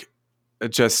like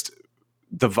just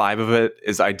the vibe of it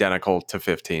is identical to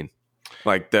 15.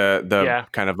 Like the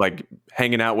kind of like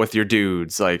hanging out with your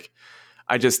dudes, like.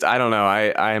 I don't know.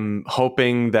 I'm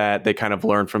hoping that they kind of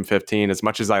learn from 15. As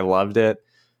much as I loved it,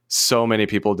 so many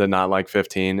people did not like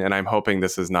 15, and I'm hoping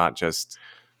this is not just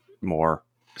more.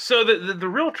 So the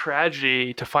real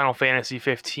tragedy to Final Fantasy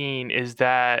 15 is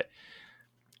that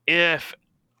if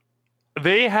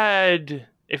they had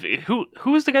who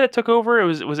was the guy that took over?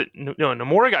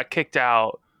 Nomura got kicked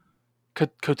out.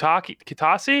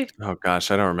 Kitase? Oh gosh,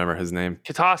 I don't remember his name.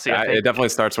 Kitase. It definitely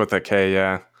starts with a K.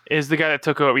 Yeah. Is the guy that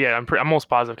took over. Yeah, I'm almost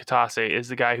positive Kitase is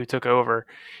the guy who took over.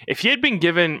 If he had been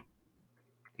given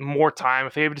more time,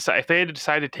 if they had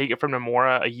decided to take it from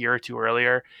Nomura a year or two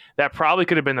earlier, that probably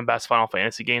could have been the best Final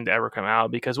Fantasy game to ever come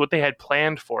out, because what they had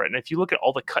planned for it, and if you look at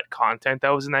all the cut content that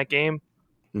was in that game,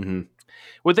 mm-hmm.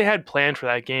 what they had planned for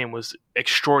that game was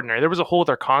extraordinary. There was a whole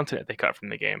other continent they cut from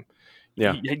the game.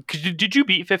 Yeah. Did you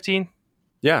beat 15?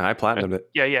 Yeah, I platinumed it.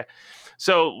 Yeah.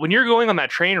 So when you're going on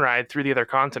that train ride through the other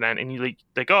continent, and you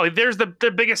like, oh, there's the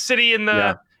biggest city in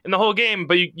the whole game,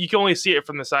 but you can only see it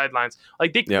from the sidelines.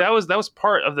 Like that was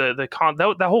part of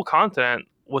that whole continent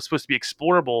was supposed to be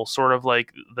explorable, sort of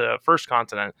like the first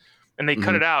continent, and they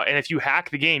cut it out. And if you hack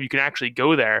the game, you can actually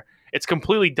go there. It's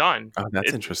completely done. Oh,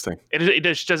 that's interesting. It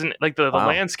just doesn't, like the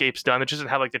landscape's done. It doesn't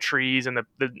have like the trees and the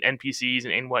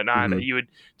NPCs and whatnot that you would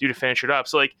do to finish it up.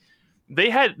 So like. They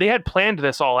had planned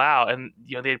this all out, and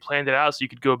they had planned it out so you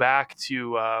could go back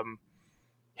to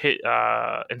hit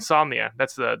Insomnia.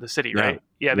 That's the city, right?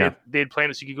 Yeah, they had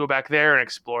planned it so you could go back there and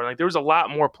explore. Like there was a lot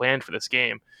more planned for this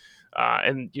game,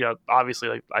 and obviously,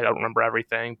 like I don't remember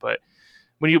everything, but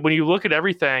when you look at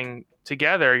everything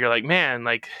together, you're like, man,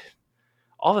 like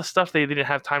all the stuff they didn't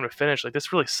have time to finish. Like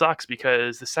this really sucks,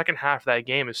 because the second half of that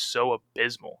game is so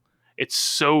abysmal. It's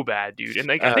so bad, dude. And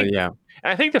like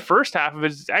I think the first half of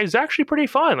it is actually pretty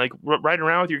fun. Like riding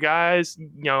around with your guys,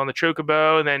 on the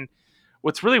Chocobo. And then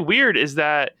what's really weird is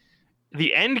that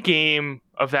the end game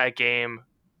of that game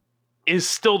is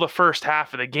still the first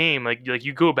half of the game. Like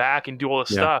you go back and do all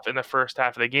the stuff in the first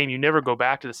half of the game. You never go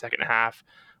back to the second half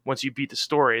once you beat the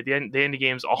story. The end of the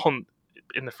game is all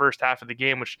in the first half of the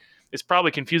game, which is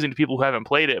probably confusing to people who haven't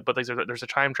played it. But there's a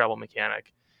time travel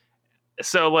mechanic.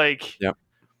 So like. Yep.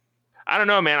 I don't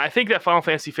know, man. I think that Final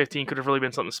Fantasy 15 could have really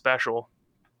been something special.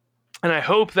 And I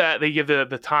hope that they give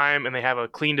the time and they have a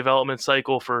clean development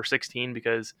cycle for 16,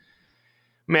 because,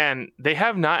 man, they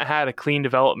have not had a clean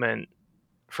development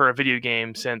for a video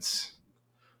game since.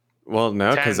 Well,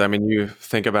 no, because, I mean, you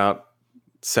think about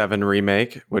 7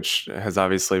 Remake, which has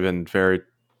obviously been very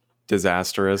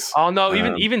disastrous. Oh, no,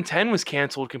 even 10 was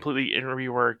canceled completely and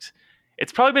reworked.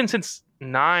 It's probably been since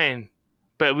 9.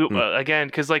 But again,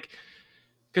 because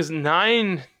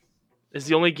 9 is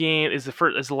the only game, is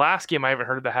the last game I haven't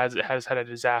heard that has had a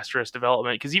disastrous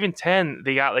development. Because even 10,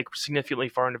 they got like significantly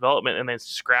far in development and then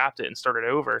scrapped it and started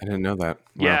over. I didn't know that.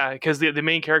 Wow. Yeah, because the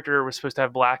main character was supposed to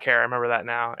have black hair. I remember that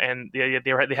now, and they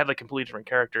had like completely different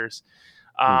characters.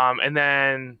 And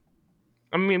then,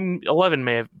 I mean, 11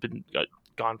 may have been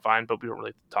gone fine, but we don't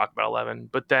really talk about 11.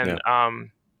 But then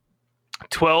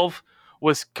 12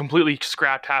 was completely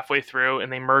scrapped halfway through,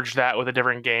 and they merged that with a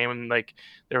different game, and like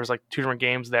there was like 2 different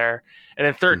games there. And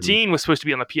then 13 was supposed to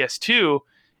be on the PS2,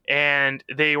 and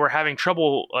they were having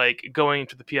trouble like going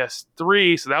to the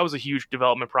PS3, so that was a huge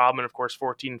development problem. And of course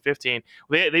 14 and 15,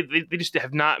 they just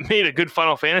have not made a good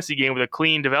Final Fantasy game with a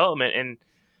clean development in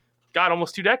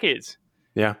almost 2 decades.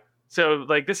 Yeah. So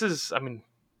like this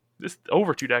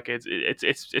over 2 decades.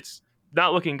 It's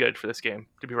not looking good for this game,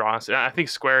 to be honest. And I think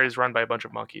Square is run by a bunch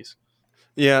of monkeys.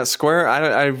 Yeah, Square,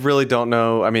 I really don't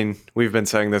know. I mean, we've been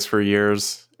saying this for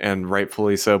years, and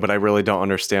rightfully so, but I really don't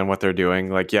understand what they're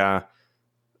doing. Like, yeah,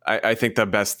 I think the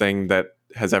best thing that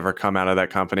has ever come out of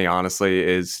that company, honestly,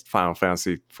 is Final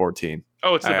Fantasy 14.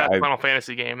 Oh, it's the best Final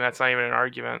Fantasy game. That's not even an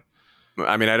argument.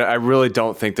 I mean, I really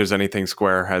don't think there's anything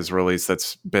Square has released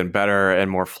that's been better and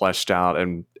more fleshed out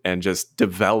and just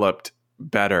developed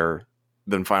better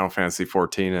than Final Fantasy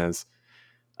 14 is.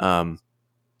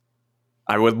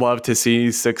 I would love to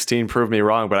see 16 prove me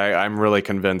wrong, but I'm really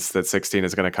convinced that 16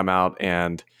 is going to come out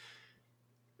and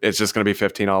it's just going to be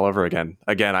 15 all over again.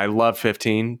 Again, I love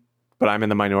 15, but I'm in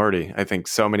the minority. I think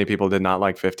so many people did not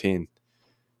like 15.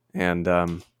 And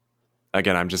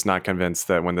again, I'm just not convinced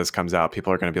that when this comes out,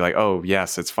 people are going to be like, oh,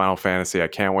 yes, it's Final Fantasy. I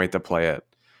can't wait to play it.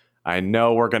 I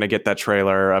know we're going to get that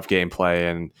trailer of gameplay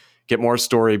and get more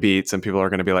story beats, and people are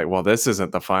going to be like, well, this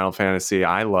isn't the Final Fantasy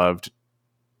I loved,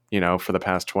 for the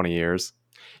past 20 years.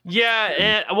 Yeah,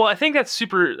 and well, I think that's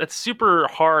super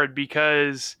hard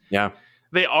because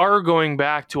they are going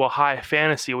back to a high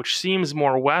fantasy, which seems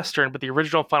more Western, but the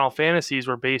original Final Fantasies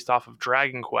were based off of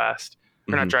Dragon Quest.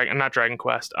 Or not Dragon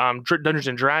Quest, Dungeons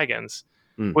and Dragons,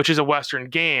 which is a Western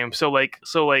game. So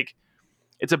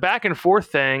it's a back and forth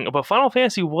thing, but Final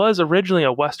Fantasy was originally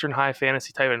a Western high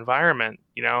fantasy type environment,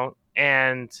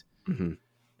 and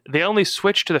they only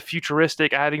switched to the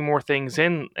futuristic, adding more things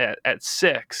in at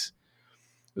 6.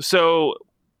 So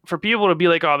for people to be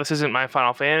like, oh, this isn't my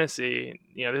Final Fantasy,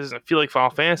 this doesn't feel like Final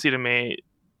Fantasy to me,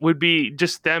 would be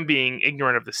just them being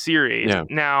ignorant of the series. Yeah.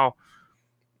 Now,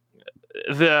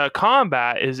 the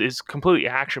combat is completely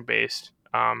action based.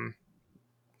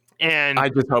 And I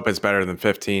just hope it's better than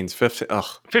 15's.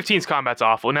 15's combat's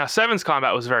awful. Now 7's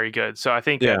combat was very good, so I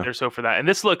think that there's hope for that. And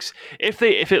this looks, if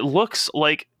it looks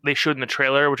like they showed in the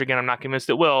trailer, which again I'm not convinced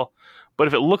it will, but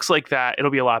if it looks like that,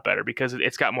 it'll be a lot better because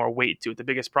it's got more weight to it. The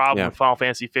biggest problem with Final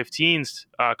Fantasy 15's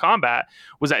combat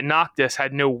was that Noctis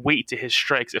had no weight to his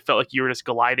strikes. It felt like you were just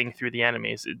gliding through the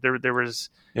enemies. There was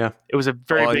it was a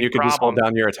very big problem. You could just hold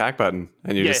down your attack button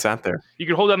and you just sat there. You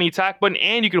could hold down the attack button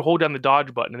and you could hold down the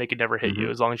dodge button and they could never hit you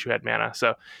as long as you had mana.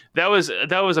 So that was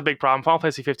a big problem. Final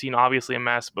Fantasy 15 obviously a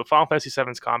mess, but Final Fantasy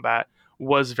 7's combat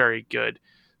was very good.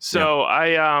 So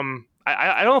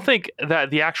I don't think that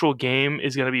the actual game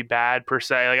is going to be bad per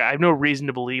se. Like, I have no reason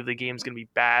to believe the game's going to be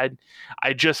bad.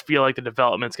 I just feel like the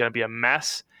development's going to be a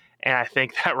mess, and I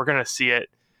think that we're going to see it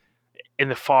in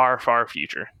the far, far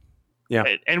future. Yeah,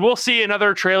 and we'll see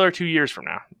another trailer 2 years from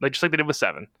now, just like they did with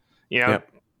 7.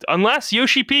 Unless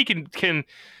Yoshi P can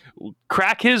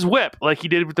crack his whip like he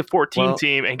did with the 14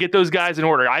 team and get those guys in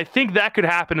order. I think that could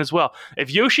happen as well.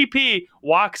 If Yoshi P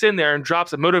walks in there and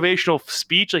drops a motivational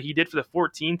speech like he did for the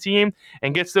 14 team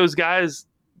and gets those guys,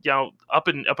 up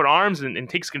in arms and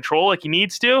takes control like he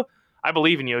needs to, I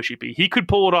believe in Yoshi P. He could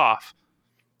pull it off.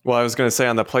 Well, I was going to say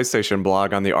on the PlayStation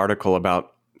blog, on the article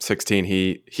about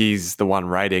 16, he's the one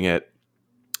writing it,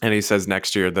 and he says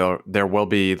next year there will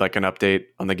be like an update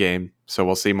on the game, so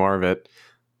we'll see more of it.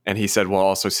 And he said we'll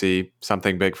also see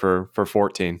something big for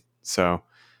 14. So,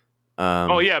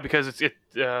 because it's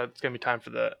gonna be time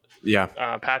for the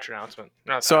patch announcement.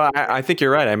 So I think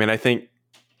you're right. I mean, I think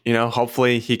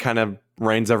hopefully he kind of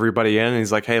reins everybody in, and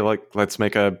he's like, hey, let's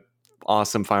make a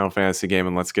awesome Final Fantasy game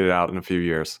and let's get it out in a few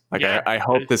years. Like, I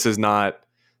hope this is not,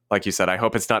 like you said, I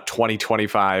hope it's not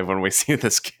 2025 when we see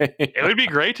this game. It would be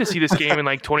great to see this game in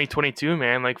like 2022,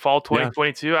 man, like fall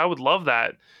 2022. Yeah. I would love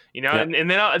that. And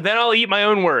then I'll eat my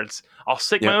own words. I'll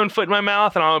stick my own foot in my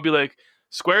mouth, and I'll be like,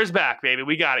 "Square's back, baby.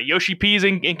 We got it. Yoshi P's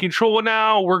in control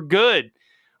now. We're good."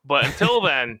 But until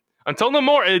then, until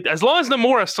Nomura, as long as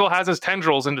Nomura still has his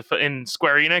tendrils in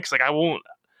Square Enix, like I won't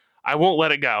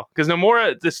let it go because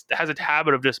Nomura just has a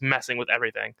habit of just messing with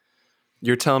everything.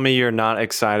 You're telling me you're not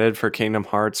excited for Kingdom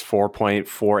Hearts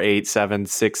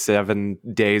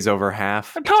 4.48767 days over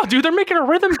half? No, dude, they're making a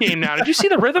rhythm game now. Did you see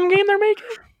the rhythm game they're making?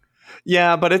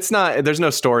 Yeah, but it's not. There's no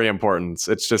story importance.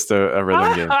 It's just a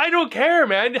rhythm game. I don't care,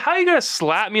 man. How are you gonna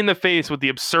slap me in the face with the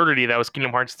absurdity that was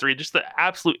Kingdom Hearts 3? Just the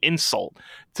absolute insult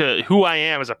to who I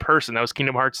am as a person. That was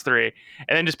Kingdom Hearts 3,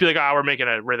 and then just be like, "Oh, we're making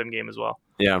a rhythm game as well."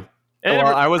 Yeah.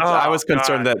 Well, I was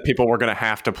concerned that people were gonna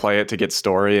have to play it to get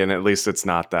story, and at least it's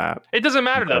not that. It doesn't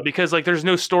matter though, because like there's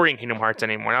no story in Kingdom Hearts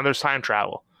anymore. Now there's time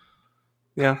travel.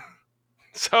 Yeah.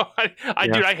 So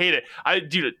dude, I hate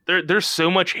it. There's so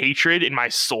much hatred in my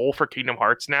soul for Kingdom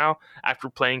Hearts now after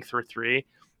playing through 3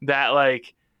 that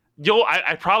like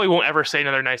I probably won't ever say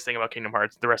another nice thing about Kingdom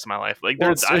Hearts the rest of my life. Like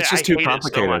it's just too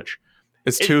complicated.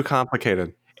 It's too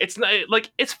complicated. It's not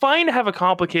like it's fine to have a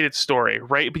complicated story,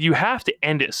 right? But you have to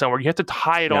end it somewhere. You have to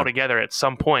tie it all together at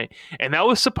some point. And that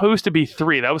was supposed to be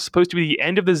 3. That was supposed to be the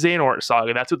end of the Xehanort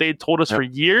saga. That's what they had told us for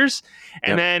years.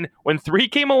 And then when 3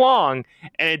 came along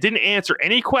and it didn't answer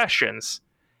any questions,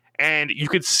 and you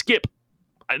could skip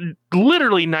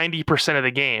literally 90% of the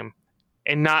game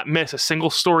and not miss a single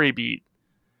story beat.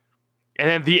 And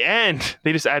then at the end,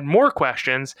 they just add more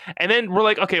questions. And then we're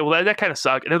like, okay, well, that kind of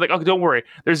sucked. And they're like, oh, don't worry.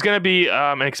 There's going to be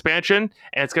an expansion,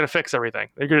 and it's going to fix everything.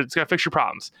 It's going to fix your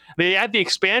problems. They add the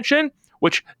expansion,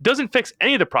 which doesn't fix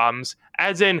any of the problems,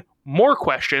 adds in more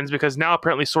questions, because now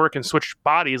apparently Sora can switch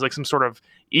bodies like some sort of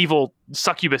evil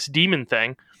succubus demon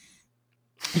thing.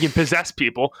 He can possess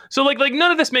people. So, like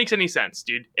none of this makes any sense,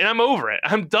 dude. And I'm over it.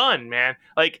 I'm done, man.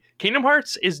 Like, Kingdom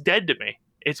Hearts is dead to me.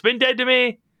 It's been dead to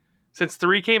me since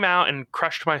 3 came out and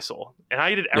crushed my soul. And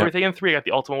I did everything in 3. I got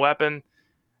the ultimate weapon,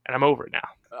 and I'm over it now.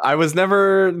 I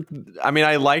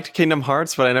liked Kingdom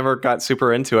Hearts, but I never got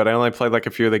super into it. I only played like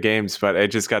a few of the games, but it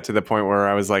just got to the point where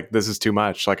I was like, this is too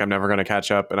much. Like, I'm never going to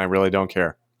catch up, and I really don't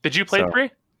care. Did you play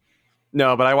 3?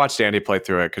 No, but I watched Andy play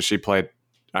through it because she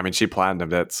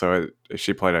platinumed it, so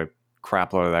she played a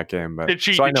crap load of that game. But did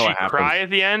she cry at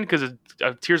the end because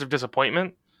of tears of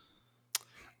disappointment?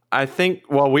 I think,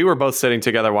 well, we were both sitting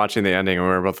together watching the ending, and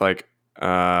we were both like,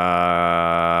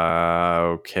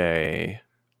 okay.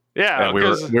 Yeah. And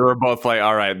we were both like,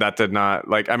 all right, that did not,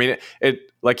 like, I mean, it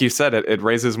like you said, it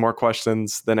raises more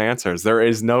questions than answers. There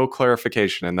is no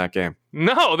clarification in that game.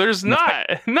 No, there's not.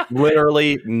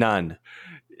 Literally none.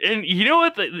 And you know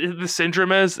what the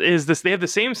syndrome is this? They have the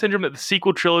same syndrome that the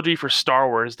sequel trilogy for Star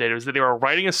Wars did, was that they were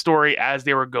writing a story as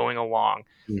they were going along.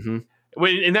 Mm-hmm.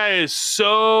 And that is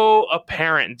so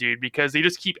apparent, dude, because they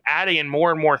just keep adding in more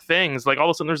and more things. Like, all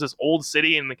of a sudden there's this old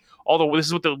city, and like this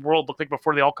is what the world looked like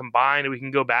before they all combined, and we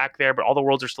can go back there, but all the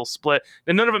worlds are still split.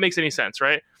 And none of it makes any sense,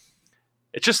 right?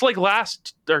 It's just like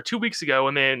 2 weeks ago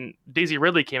when then Daisy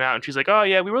Ridley came out and she's like, oh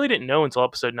yeah, we really didn't know until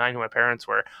episode 9 who my parents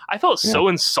were. I felt so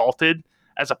insulted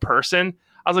as a person.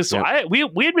 I was like,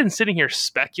 we had been sitting here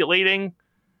speculating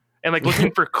and like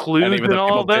looking for clues and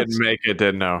all of that.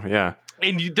 Didn't know. Yeah.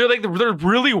 And there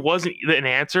really wasn't an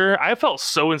answer. I felt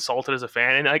so insulted as a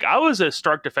fan, and like I was a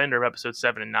stark defender of episode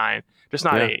 7 and 9, just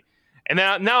not 8. And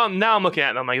now I'm looking at it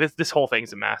and I'm like, this whole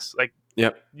thing's a mess. Like,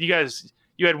 you guys,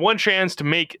 you had one chance to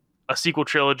make a sequel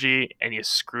trilogy and you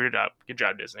screwed it up. Good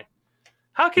job, Disney.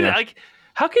 How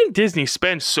can Disney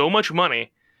spend so much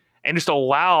money and just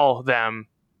allow them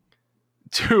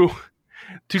to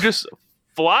just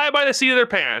fly by the seat of their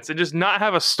pants and just not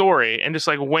have a story and just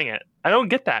like wing it? I don't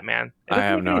get that, man. I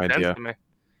have no idea.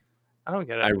 I don't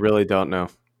get it. I really don't know.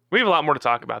 We have a lot more to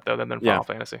talk about though than Final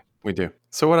Fantasy. We do.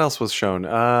 So what else was shown?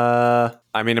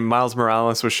 Miles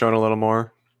Morales was shown a little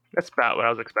more. That's about what I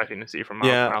was expecting to see from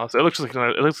Miles Morales. It looks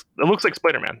like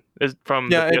Spider-Man is from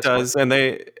it does, and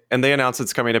they announced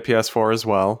it's coming to PS4 as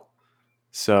well.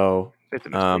 So it's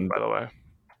in this week, by the way.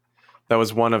 That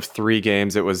was one of 3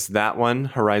 games. It was that one,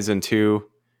 Horizon 2,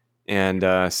 and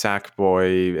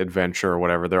Sackboy Adventure or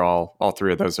whatever. They're all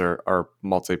 3 of those are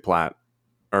multi-plat,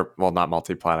 or well, not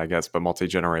multi-plat, I guess, but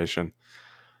multi-generation.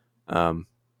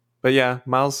 But yeah,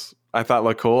 Miles, I thought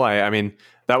looked cool. I mean,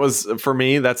 that was, for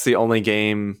me, that's the only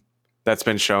game that's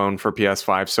been shown for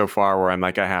PS5 so far where I'm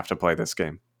like, I have to play this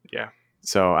game. Yeah.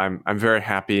 So I'm very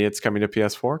happy it's coming to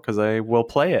PS4 because I will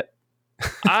play it.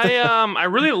 I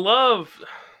really love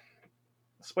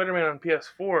Spider-Man on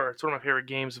PS4. It's one of my favorite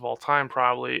games of all time,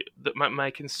 probably. My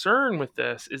concern with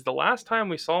this is the last time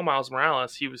we saw Miles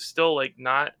Morales, he was still like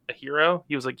not a hero.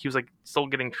 He was like still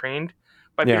getting trained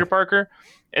by Peter Parker.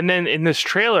 And then in this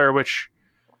trailer, which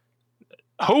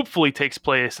hopefully takes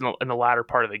place in the latter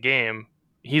part of the game,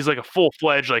 he's like a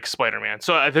full-fledged like Spider-Man.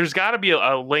 So there's got to be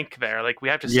a link there. Like, we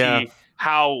have to see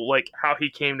how he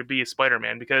came to be a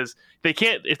Spider-Man, because they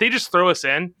can't, if they just throw us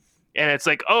in and it's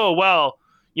like, oh well,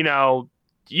 you know,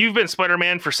 you've been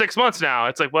Spider-Man for 6 months now.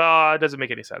 It's like, well, it doesn't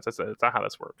make any sense. That's not how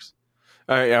this works.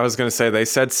 I was going to say they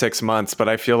said 6 months, but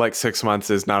I feel like 6 months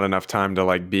is not enough time to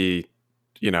like be,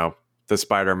 you know, the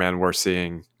Spider-Man we're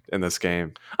seeing in this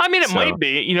game. I mean, it might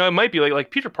be, you know, it might be like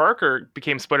Peter Parker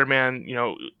became Spider-Man, you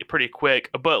know, pretty quick,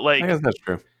 but like, I guess that's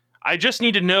true. I just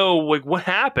need to know like what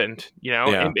happened, you know,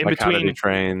 in like between, how did he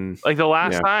train? Like the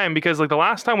last time, because like the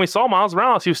last time we saw Miles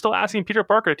Morales, he was still asking Peter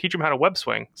Parker to teach him how to web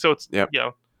swing. So it's, you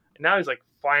know, and now he's like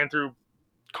flying through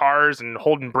cars and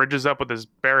holding bridges up with his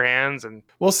bare hands. And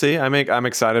we'll see. I'm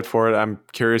excited for it. I'm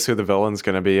curious who the villain's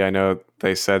going to be. I know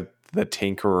they said the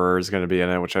Tinkerer is going to be in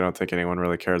it, which I don't think anyone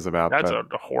really cares about. That's a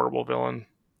horrible villain.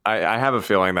 I have a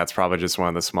feeling that's probably just one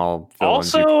of the small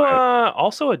villains.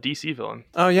 Also a DC villain.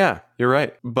 Oh yeah, you're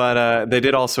right. But they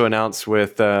did also announce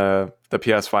with the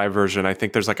PS5 version, I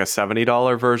think there's like a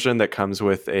 $70 version that comes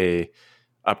with a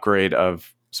upgrade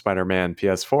of Spider-Man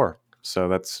PS4. So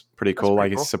that's pretty cool,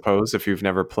 I suppose, if you've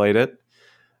never played it.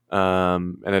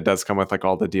 And it does come with like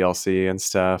all the DLC and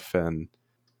stuff, and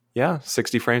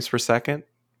 60 frames per second,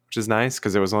 which is nice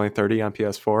because it was only 30 on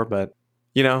PS4. But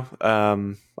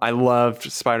I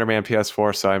loved Spider-Man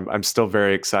PS4, so I'm still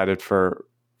very excited for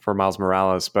Miles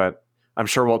Morales. But I'm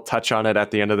sure we'll touch on it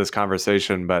at the end of this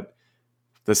conversation. But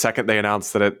the second they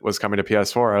announced that it was coming to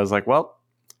PS4, I was like, well,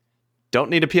 don't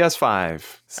need a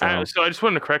PS5. So I just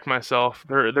wanted to correct myself.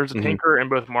 There's a Tinker in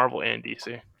both Marvel and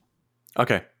DC.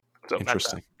 Okay. So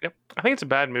interesting. Yep. I think it's a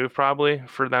bad move probably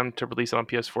for them to release it on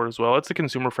PS4 as well. It's a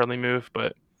consumer-friendly move,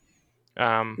 but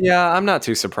I'm not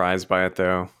too surprised by it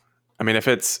though. I mean, if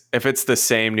it's the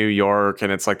same New York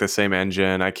and it's like the same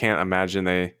engine, I can't imagine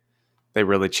they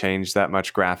really changed that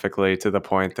much graphically to the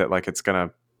point that like it's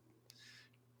gonna,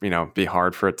 be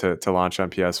hard for it to launch on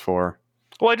PS4.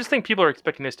 Well, I just think people are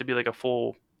expecting this to be like a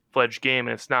full-fledged game,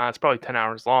 and it's not. It's probably 10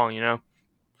 hours long,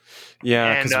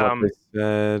 Yeah, because what they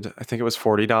said, I think it was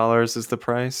 $40 is the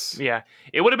price. Yeah,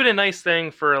 it would have been a nice thing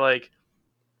for like.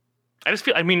 I just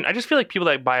feel like people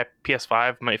that buy a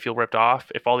PS5 might feel ripped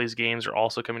off if all these games are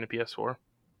also coming to PS4.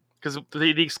 Because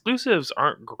the exclusives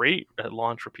aren't great at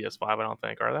launch for PS5, I don't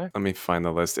think, are they? Let me find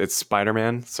the list. It's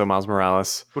Spider-Man, so Miles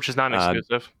Morales. Which is not an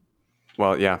exclusive.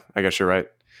 Well, yeah, I guess you're right.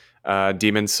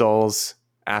 Demon's Souls,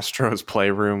 Astro's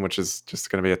Playroom, which is just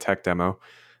going to be a tech demo.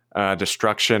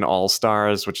 Destruction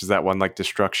All-Stars, which is that one like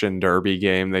Destruction Derby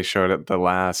game they showed at the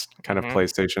last kind of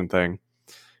PlayStation thing.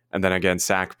 And then again,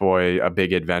 Sackboy, A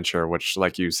Big Adventure, which,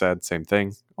 like you said, same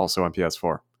thing, also on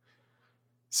PS4.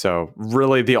 So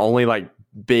really the only like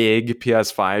big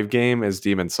PS5 game is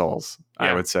Demon's Souls,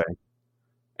 I would say.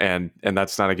 And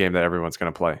that's not a game that everyone's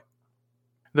going to play.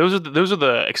 Those are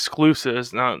the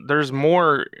exclusives. Now there's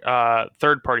more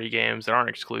third-party games that aren't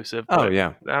exclusive. Oh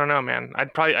yeah. I don't know, man.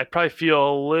 I'd probably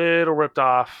feel a little ripped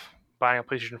off buying a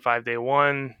PlayStation 5 day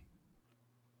one.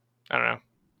 I don't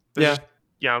know.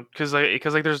 Because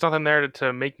there's nothing there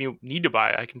to make me need to buy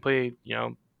it. I can play,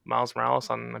 Miles Morales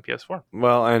on my PS4.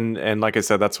 Well, and like I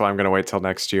said, that's why I'm going to wait till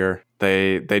next year.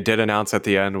 They did announce at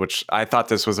the end, which I thought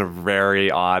this was a very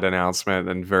odd announcement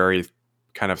and very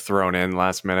kind of thrown in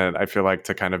last minute. I feel like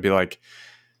to kind of be like,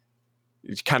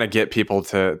 kind of get people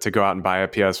to go out and buy a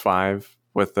PS5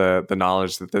 with the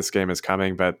knowledge that this game is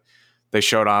coming. But they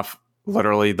showed off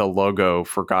literally the logo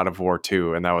for God of War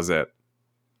 2, and that was it.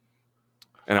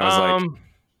 And I was like,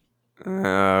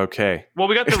 okay. Well,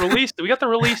 we got the release. We got the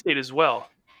release date as well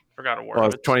for God of War. Well,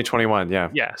 it's 2021. Yeah.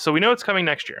 Yeah. So we know it's coming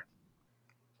next year.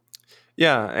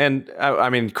 Yeah, and I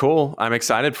mean, cool. I'm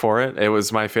excited for it. It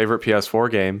was my favorite PS4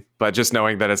 game, but just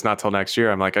knowing that it's not till next year,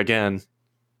 I'm like, again,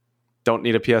 don't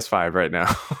need a PS5 right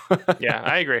now. Yeah,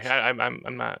 I agree. I'm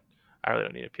not. I really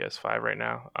don't need a PS5 right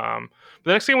now.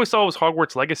 The next game we saw was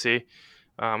Hogwarts Legacy,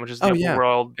 which is the open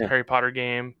world Harry Potter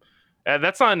game.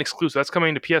 That's not an exclusive. That's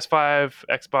coming to PS5,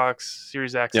 Xbox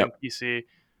Series X, and PC.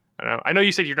 I know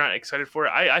you said you're not excited for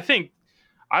it. I think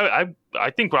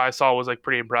what I saw was like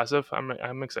pretty impressive.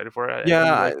 I'm excited for it.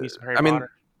 I mean,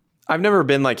 I've never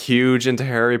been like huge into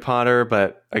Harry Potter,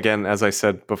 but again, as I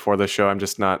said before the show, I'm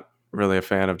just not really a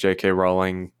fan of J.K.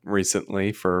 Rowling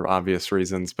recently for obvious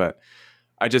reasons. But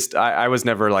I was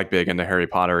never like big into Harry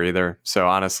Potter either. So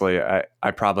honestly,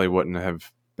 I probably wouldn't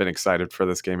have been excited for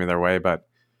this game either way. But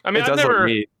I mean,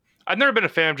 I've never been a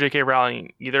fan of J.K.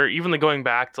 Rowling either, even going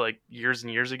back to like years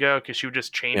and years ago, because she would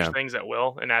just change things at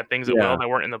will and add things at will that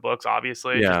weren't in the books,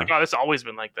 obviously. She's like, oh, this has always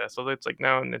been like this. So it's like,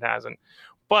 no, and it hasn't.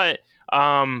 But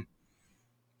the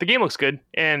game looks good.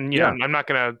 And, I'm not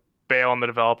going to bail on the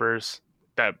developers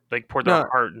that like poured their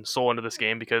heart and soul into this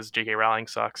game because J.K. Rowling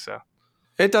sucks. So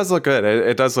it does look good.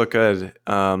 It does look good.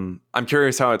 I'm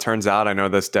curious how it turns out. I know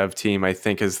this dev team, I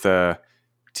think, is the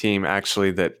team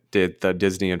actually that did the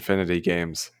Disney Infinity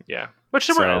games. Yeah. Which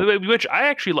I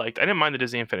actually liked. I didn't mind the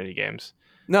Disney Infinity games.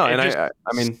 No, I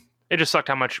mean, it just sucked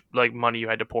how much like money you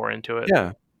had to pour into it.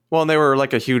 Yeah. Well, and they were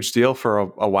like a huge deal for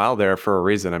a while there for a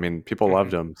reason. I mean, people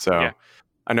loved them. So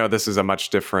I know this is a much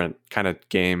different kind of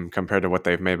game compared to what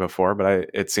they've made before, but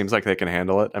it seems like they can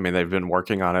handle it. I mean, they've been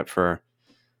working on it for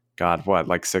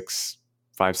like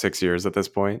 5-6 years at this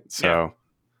point. So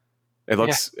it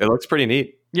looks pretty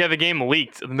neat. Yeah, the game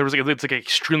leaked, and there was it's like an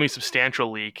extremely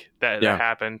substantial leak that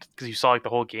happened because you saw like the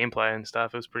whole gameplay and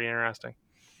stuff. It was pretty interesting.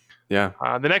 Yeah.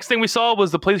 The next thing we saw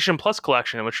was the PlayStation Plus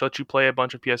collection, which lets you play a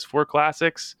bunch of PS4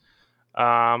 classics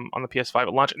on the PS5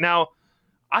 at launch. Now,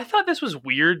 I thought this was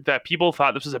weird that people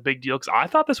thought this was a big deal because I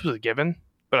thought this was a given,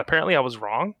 but apparently I was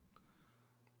wrong.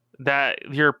 That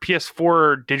your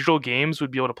PS4 digital games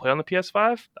would be able to play on the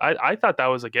PS5. I thought that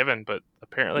was a given, but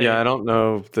apparently... Yeah, I don't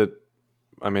know that...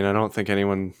 I mean, I don't think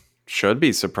anyone should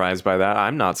be surprised by that.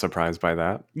 I'm not surprised by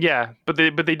that. Yeah, but they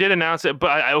did announce it.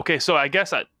 But okay, so I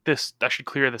guess I should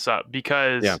clear this up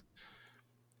because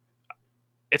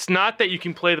it's not that you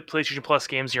can play the PlayStation Plus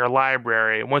games in your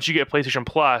library. Once you get PlayStation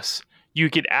Plus, you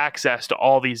get access to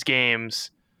all these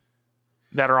games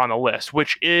that are on the list,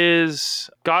 which is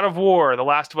God of War, The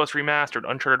Last of Us Remastered,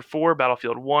 Uncharted 4,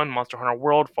 Battlefield 1, Monster Hunter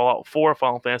World, Fallout 4,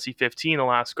 Final Fantasy 15, The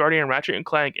Last Guardian, Ratchet &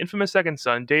 Clank, Infamous Second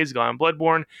Son, Days Gone,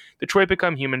 Bloodborne, Detroit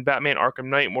Become Human, Batman Arkham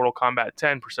Knight, Mortal Kombat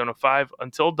 10, Persona 5,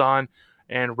 Until Dawn,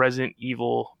 and Resident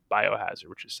Evil Biohazard,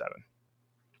 which is 7.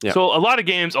 Yeah. So a lot of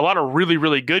games, a lot of really,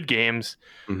 really good games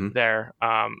there.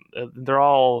 They're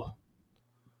all...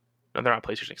 No, they're not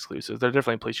PlayStation exclusive. They're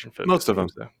definitely PlayStation focused. Most of them.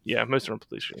 Though. Yeah, most of them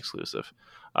are PlayStation exclusive.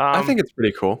 I think it's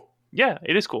pretty cool. Yeah,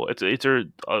 it is cool.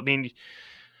 I mean,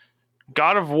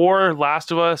 God of War,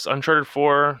 Last of Us, Uncharted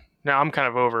 4. Now I'm kind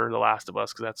of over The Last of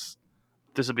Us because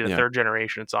this will be the third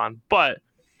generation it's on. But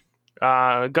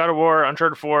God of War,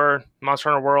 Uncharted 4, Monster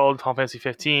Hunter World, Final Fantasy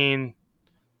 15,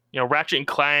 Ratchet and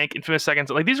Clank, Infamous Second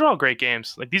Son. Like these are all great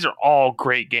games. Like these are all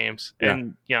great games. Yeah.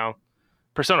 And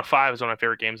Persona 5 is one of my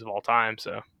favorite games of all time.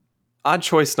 So. Odd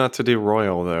choice not to do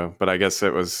Royal, though, but I guess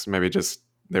it was maybe just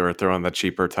they were throwing the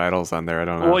cheaper titles on there. I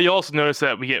don't know. Well, you also notice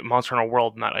that we get Monster Hunter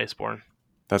World, not Iceborne.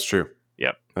 That's true.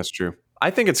 Yep. That's true.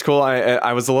 I think it's cool.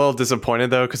 I was a little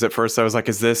disappointed, though, because at first I was like,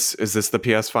 is this the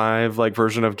PS5 like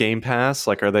version of Game Pass?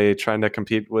 Like, are they trying to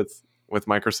compete with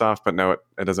Microsoft? But no,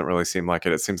 it doesn't really seem like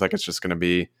it. It seems like it's just going to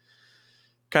be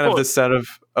kind of this set of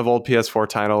old PS4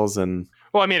 titles. And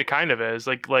well, I mean, it kind of is.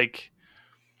 Like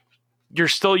you're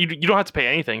still you don't have to pay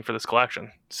anything for this collection.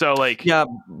 So like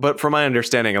but from my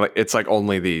understanding, like it's like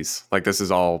only these. Like this is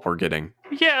all we're getting.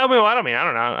 Yeah, I mean, I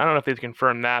don't know. I don't know if they've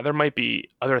confirmed that. There might be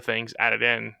other things added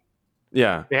in.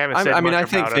 Yeah, they haven't said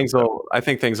I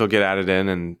think things will get added in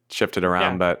and shifted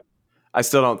around, but I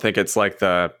still don't think it's like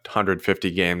the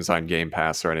 150 games on Game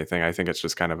Pass or anything. I think it's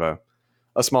just kind of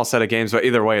a small set of games. But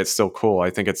either way, it's still cool. I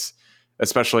think it's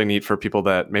especially neat for people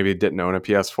that maybe didn't own a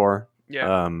PS4.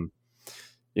 Yeah.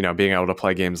 Being able to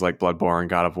play games like Bloodborne,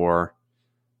 God of War,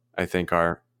 I think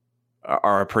are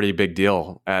a pretty big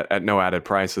deal at no added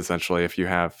price, essentially, if you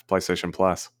have PlayStation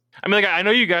Plus. I mean, like, I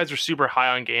know you guys are super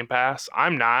high on Game Pass.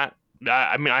 I'm not.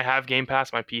 I mean, I have Game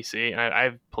Pass on my PC, and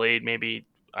I've played maybe,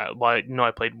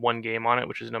 I played one game on it,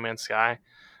 which is No Man's Sky.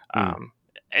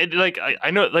 And like,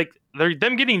 I know, like,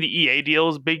 them getting the EA deal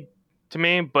is big to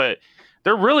me, but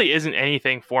there really isn't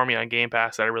anything for me on Game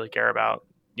Pass that I really care about.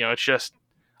 It's just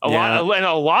a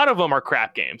lot of them are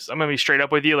crap games. I'm gonna be straight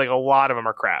up with you. Like a lot of them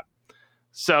are crap.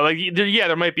 So like,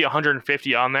 there might be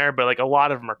 150 on there, but like a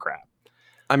lot of them are crap.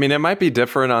 I mean, it might be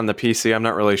different on the PC. I'm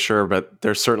not really sure, but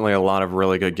there's certainly a lot of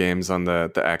really good games on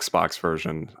the Xbox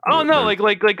version. Oh no, like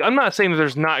I'm not saying that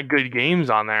there's not good games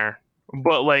on there,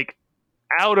 but like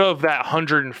out of that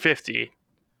 150,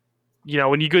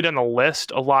 when you go down the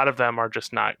list, a lot of them are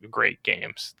just not great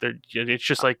games. It's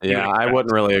just like I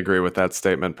wouldn't really agree with that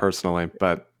statement personally,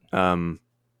 but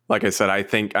like I said, I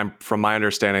think from my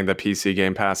understanding, the PC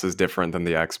Game Pass is different than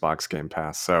the Xbox Game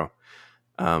Pass. So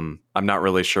I'm not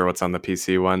really sure what's on the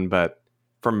PC one, but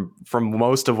from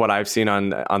most of what I've seen on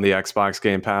the Xbox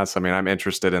Game Pass, I mean, I'm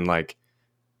interested in like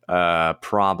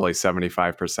probably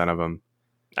 75% of them.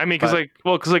 I mean,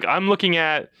 because I'm looking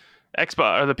at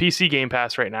Xbox or the PC Game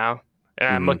Pass right now,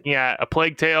 and I'm looking at A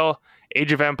Plague Tale,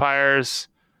 Age of Empires,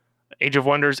 Age of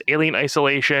Wonders, Alien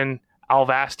Isolation,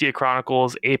 Alvastia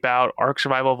Chronicles, Ape Out, Ark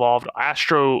Survival Evolved,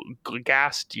 Astro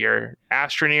Gastier,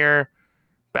 Astroneer,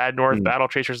 Bad North, Battle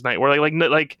Chasers Night. Where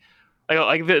like a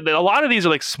lot of these are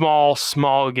like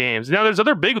small games. Now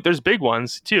there's big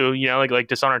ones too. Like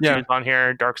Dishonored 2 is on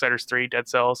here, Darksiders 3, Dead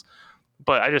Cells.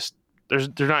 But there's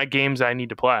not games that I need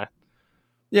to play.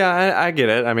 Yeah, I get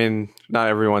it. I mean, not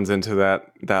everyone's into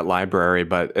that library,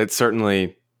 but it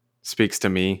certainly speaks to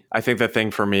me. I think the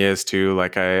thing for me is too,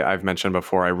 like I've mentioned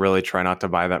before, I really try not to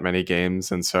buy that many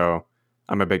games, and so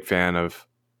I'm a big fan of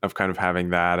kind of having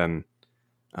that and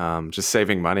just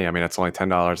saving money. I mean, it's only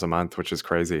 $10 a month, which is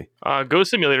crazy. Goat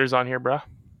Simulator's on here, bro.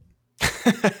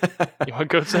 You want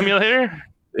Goat Simulator?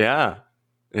 Yeah,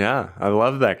 I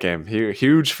love that game.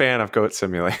 Huge fan of Goat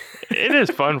Simulator. It is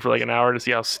fun for like an hour to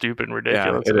see how stupid and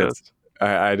ridiculous it is.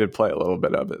 I did play a little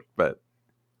bit of it, but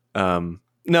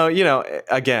no,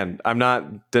 again, I'm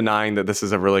not denying that this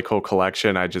is a really cool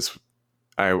collection. I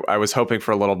was hoping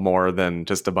for a little more than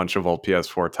just a bunch of old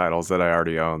PS4 titles that I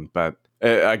already own. But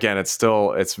again,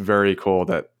 it's very cool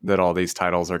that all these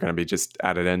titles are going to be just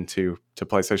added into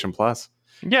PlayStation Plus.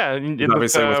 Yeah,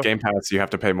 obviously with Game Pass, you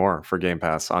have to pay more for Game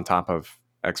Pass on top of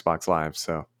Xbox Live.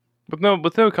 So with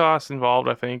no cost involved,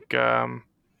 I think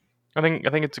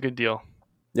it's a good deal.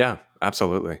 Yeah,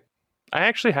 absolutely. I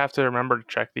actually have to remember to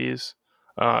check these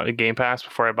Game Pass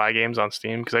before I buy games on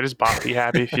Steam, because I just bought We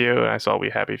Happy Few and I saw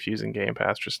We Happy Few's in Game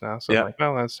Pass just now. So I'm like,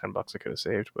 well, that's $10 I could have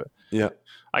saved, but yeah,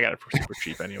 I got it for super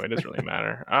cheap anyway. It doesn't really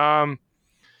matter.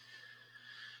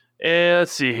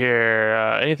 Let's see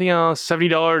here. Anything else? $70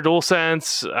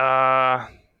 DualSense.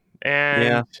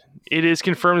 And it is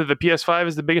confirmed that the PS5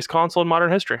 is the biggest console in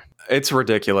modern history. It's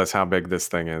ridiculous how big this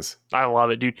thing is. I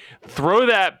love it, dude. Throw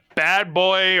that bad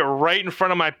boy right in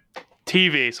front of my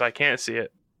TV so I can't see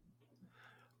it.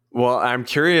 Well, I'm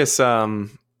curious. I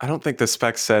don't think the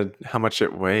spec said how much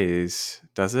it weighs.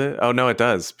 Does it? Oh, no, it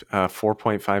does.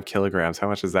 4.5 kilograms. How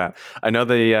much is that? I know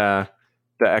the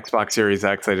Xbox Series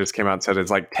X, they just came out and said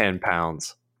it's like 10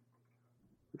 pounds.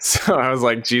 So I was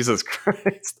like, Jesus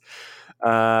Christ.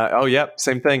 Yep,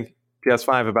 same thing.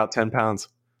 PS5, about 10 pounds.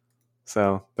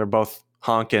 So they're both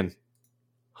honking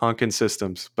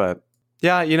systems. But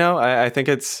yeah, I think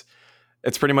it's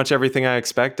pretty much everything I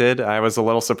expected. I was a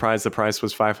little surprised the price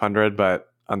was $500, but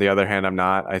on the other hand, I'm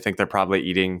not. I think they're probably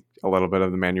eating a little bit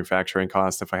of the manufacturing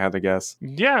cost, if I had to guess.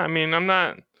 Yeah, I mean, I'm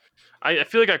not. I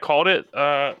feel like I called it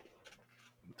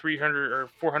 300 or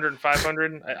 400 and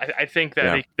 500. I think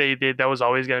that they did. That was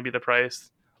always going to be the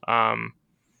price.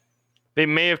 They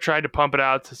may have tried to pump it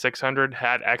out to 600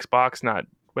 had Xbox not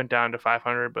went down to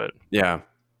 500, but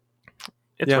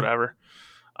it's whatever.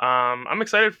 I'm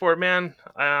excited for it, man.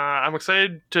 I'm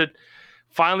excited to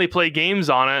finally play games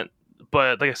on it,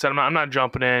 but like I said, I'm not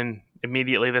jumping in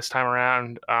immediately this time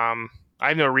around. I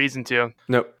have no reason to.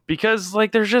 Nope. Because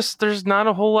there's not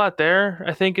a whole lot there.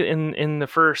 I think in the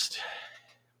first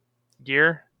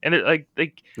year, and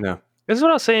no. This is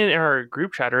what I was saying in our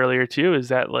group chat earlier too, is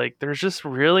that there's just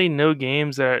really no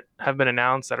games that have been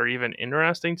announced that are even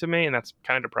interesting to me, and that's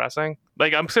kind of depressing.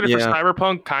 I'm excited for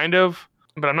Cyberpunk, kind of,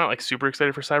 but I'm not super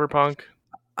excited for Cyberpunk.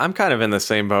 I'm kind of in the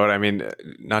same boat. I mean,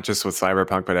 not just with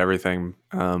Cyberpunk, but everything.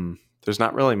 There's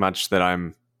not really much that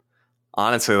I'm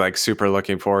honestly super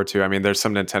looking forward to. I mean, there's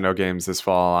some Nintendo games this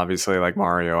fall, obviously, like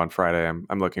Mario on Friday.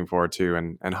 I'm looking forward to,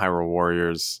 and Hyrule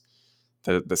Warriors,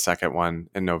 the second one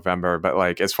in November.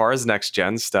 But as far as next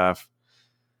gen stuff,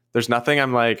 there's nothing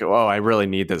I'm like, oh, I really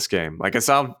need this game.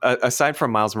 Aside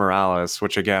from Miles Morales,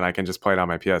 which again I can just play it on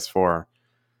my PS4.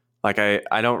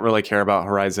 I don't really care about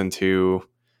Horizon 2.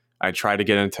 I tried to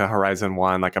get into Horizon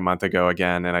 1 a month ago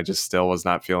again, and I just still was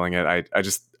not feeling it.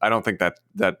 I don't think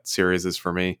that series is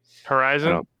for me.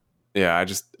 Horizon?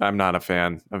 I'm not a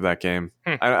fan of that game.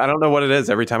 I don't know what it is.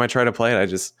 Every time I try to play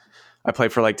it, I play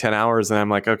for 10 hours and I'm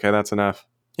like, okay, that's enough.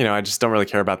 I just don't really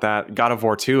care about that. God of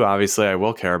War 2, obviously, I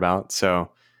will care about.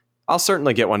 So I'll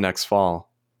certainly get one next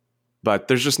fall. But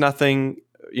there's just nothing,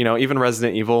 even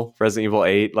Resident Evil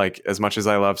 8, as much as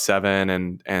I love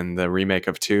 7 and the remake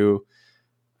of 2,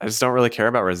 I just don't really care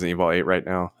about Resident Evil 8 right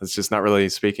now. It's just not really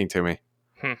speaking to me.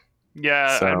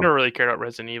 Yeah, so, I've never really cared about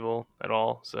Resident Evil at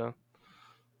all. So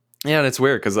yeah, and it's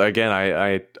weird because, again,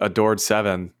 I adored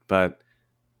 7, but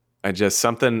I just,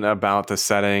 something about the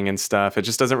setting and stuff, it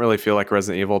just doesn't really feel like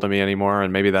Resident Evil to me anymore.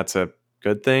 And maybe that's a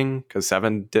good thing because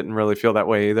 7 didn't really feel that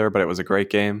way either, but it was a great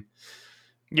game.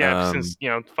 Yeah, since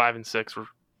 5 and 6 were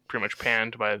pretty much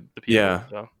panned by the people. Yeah,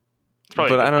 so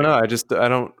but I don't know. I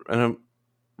don't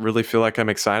really feel like I'm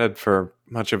excited for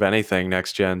much of anything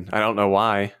next gen. I don't know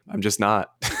why. I'm just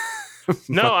not.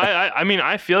 No, I mean,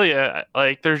 I feel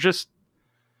you.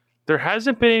 There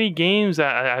hasn't been any games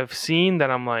that I've seen that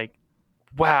I'm like,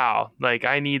 wow,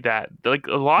 I need that.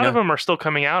 A lot of them are still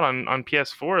coming out on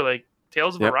PS4,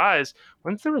 Tales of Arise.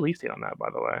 When's the release date on that, by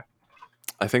the way?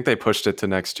 I think they pushed it to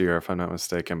next year, if I'm not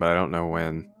mistaken, but I don't know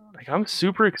when. I'm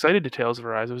super excited to Tales of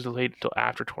Arise. It was delayed until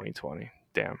after 2020.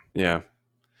 Damn. Yeah.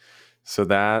 So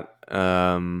that,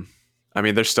 I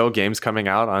mean, there's still games coming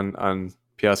out on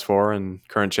PS4 and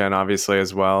current gen, obviously,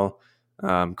 as well.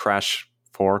 Crash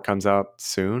 4 comes out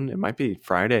soon. It might be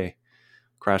Friday.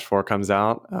 Crash 4 comes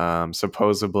out.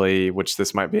 Supposedly, which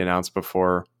this might be announced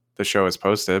before the show is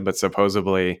posted, but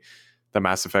supposedly the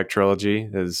Mass Effect trilogy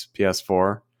is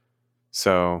PS4.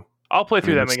 So I'll play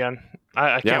through them again.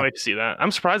 I can't wait to see that.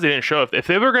 I'm surprised they didn't show it. If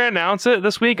they were going to announce it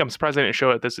this week, I'm surprised they didn't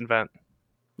show it at this event.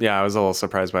 Yeah, I was a little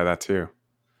surprised by that too.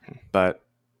 But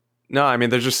No, I mean,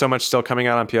 there's just so much still coming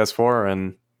out on PS4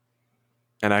 and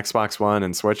Xbox One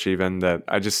and Switch even that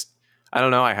I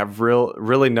don't know. I have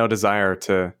really no desire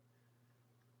to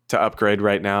upgrade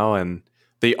right now. And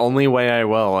the only way I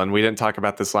will, and we didn't talk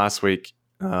about this last week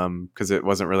because it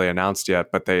wasn't really announced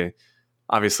yet, but they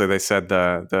said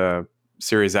the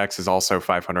Series X is also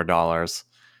 $500,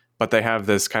 but they have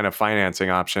this kind of financing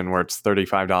option where it's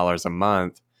 $35 a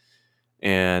month.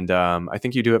 And I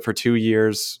think you do it for 2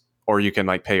 years, or you can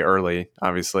like pay early,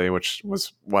 obviously, which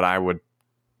was what I would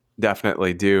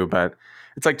definitely do. But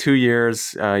it's like 2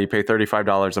 years. You pay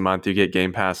 $35 a month. You get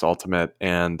Game Pass Ultimate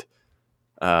and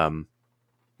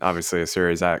obviously a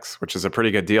Series X, which is a pretty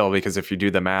good deal because if you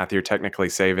do the math, you're technically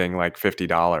saving like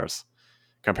 $50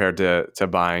 compared to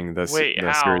buying the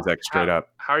Series X straight up.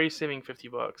 How are you saving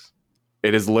 $50?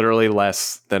 It is literally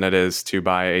less than it is to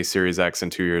buy a Series X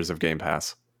and 2 years of Game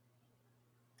Pass.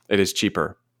 It is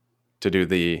cheaper to do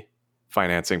the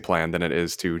financing plan than it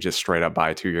is to just straight up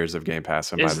buy 2 years of Game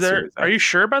Pass and buy the Series X. Are you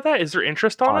sure about that? Is there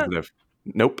interest on it?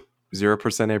 Nope. 0%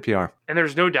 APR. And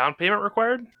there's no down payment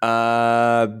required?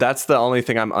 That's the only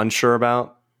thing I'm unsure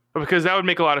about. Because that would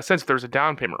make a lot of sense if there was a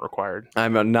down payment required.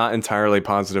 I'm not entirely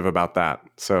positive about that.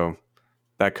 So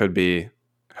that could be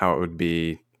how it would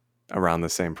be around the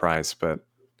same price. But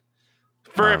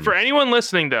for anyone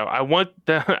listening, though,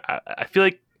 I feel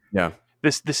like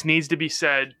this needs to be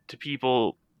said to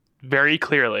people very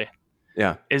clearly.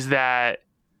 Yeah. Is that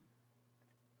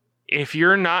if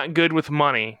you're not good with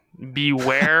money,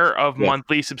 beware of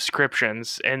monthly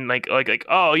subscriptions and like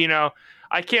oh, you know,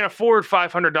 I can't afford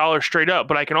 $500 straight up,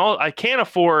 but I can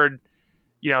afford,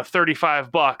 you know,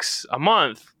 $35 a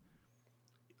month.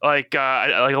 Like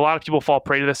a lot of people fall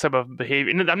prey to this type of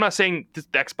behavior. And I'm not saying this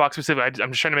Xbox specifically.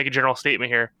 I'm just trying to make a general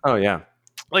statement here. Oh yeah.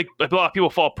 Like a lot of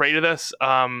people fall prey to this.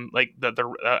 Like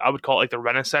I would call it like the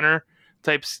Rent-A-Center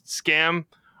type scam,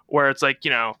 where it's like,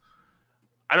 you know,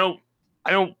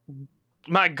 I'm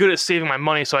not good at saving my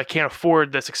money, so I can't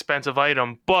afford this expensive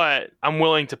item, but I'm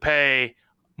willing to pay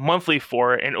monthly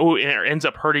for it, and it ends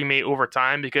up hurting me over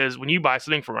time because when you buy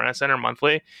something from Rent-A-Center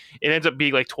monthly, it ends up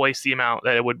being like twice the amount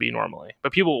that it would be normally.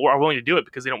 But people are willing to do it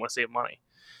because they don't want to save money,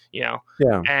 you know.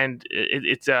 Yeah. And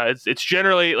it's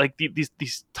generally like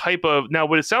these type of, now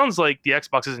what it sounds like the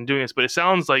Xbox isn't doing this, but it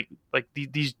sounds like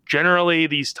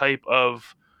these type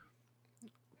of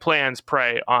plans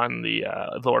prey on the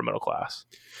lower middle class.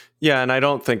 Yeah, and I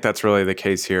don't think that's really the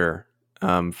case here,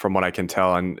 from what I can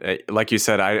tell. And like you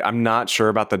said, I'm not sure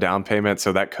about the down payment,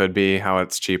 so that could be how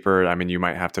it's cheaper. I mean, you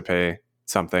might have to pay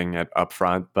something up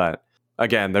front, but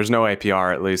again, there's no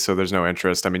APR at least, so there's no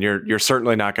interest. I mean, you're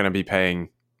certainly not going to be paying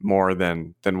more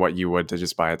than what you would to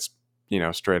just buy it, you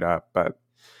know, straight up. But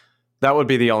that would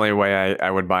be the only way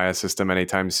I would buy a system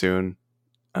anytime soon.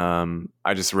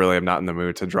 I just really am not in the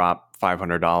mood to drop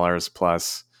 $500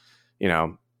 plus, you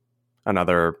know,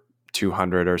 another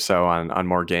 200 or so on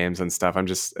more games and stuff.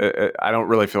 I don't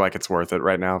really feel like it's worth it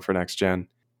right now for next gen.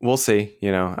 We'll see.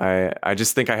 You know, I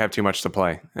just think I have too much to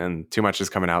play, and too much is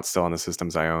coming out still on the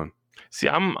systems I own. See,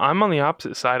 I'm on the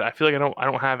opposite side. I feel like I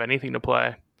don't have anything to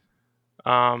play.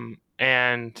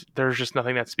 And there's just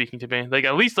nothing that's speaking to me. Like,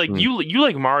 at least like you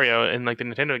like Mario and like the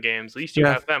Nintendo games. At least you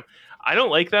have them. I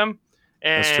don't like them.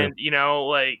 And you know,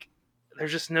 like,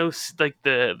 there's just no like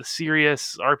the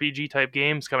serious RPG type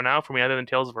games coming out for me other than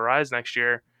Tales of Arise next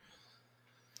year.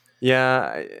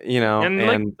 Yeah, you know,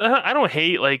 and like I don't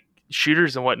hate like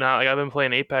shooters and whatnot. Like, I've been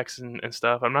playing Apex and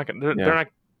stuff. I'm not gonna.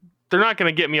 They're not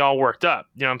gonna get me all worked up.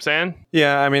 You know what I'm saying?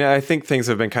 Yeah, I mean, I think things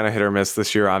have been kind of hit or miss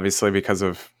this year, obviously because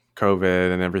of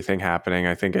COVID and everything happening.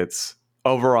 I think it's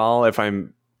overall, if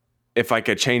I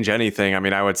could change anything, I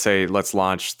mean, I would say let's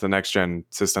launch the next gen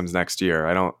systems next year.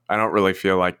 I don't really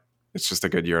feel like it's just a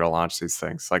good year to launch these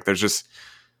things. Like, there's just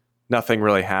nothing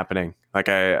really happening. Like,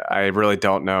 I really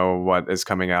don't know what is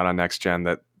coming out on next gen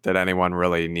that anyone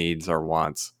really needs or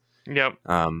wants. Yep.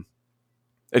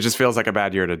 It just feels like a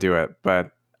bad year to do it.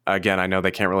 But again, I know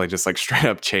they can't really just like straight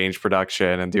up change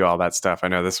production and do all that stuff. I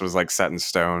know this was like set in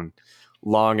stone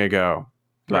long ago.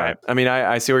 Right. I mean,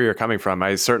 I see where you're coming from.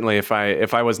 I certainly, if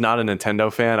I was not a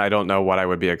Nintendo fan, I don't know what I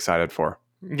would be excited for.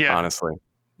 Yeah. Honestly.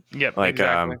 Yep. Like,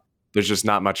 exactly. There's just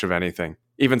not much of anything.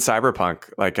 Even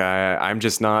Cyberpunk, like I'm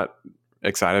just not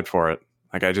excited for it.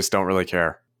 Like, I just don't really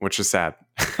care, which is sad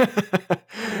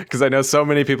because I know so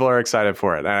many people are excited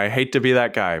for it, and I hate to be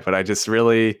that guy, but I just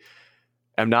really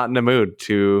am not in the mood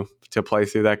to play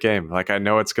through that game. Like, I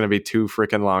know it's going to be too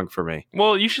freaking long for me.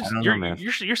 Well, you should.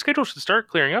 Your schedule should start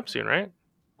clearing up soon, right?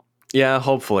 Yeah,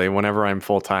 hopefully, whenever I'm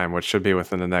full time, which should be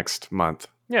within the next month.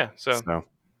 Yeah. So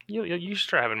You should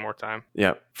try having more time.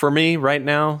 Yeah. For me right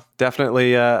now,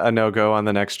 definitely a no-go on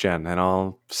the next gen. And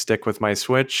I'll stick with my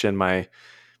Switch and my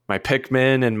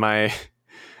Pikmin and my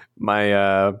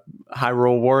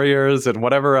Hyrule Warriors and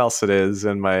whatever else it is,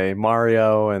 and my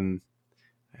Mario, and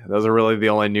those are really the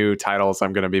only new titles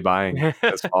I'm going to be buying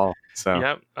this fall. So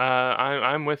yep,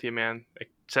 I'm with you, man.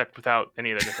 Except without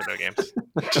any of the Nintendo games,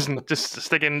 just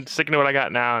sticking to what I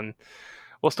got now, and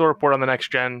we'll still report on the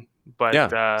next gen. But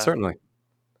yeah, certainly.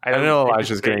 I know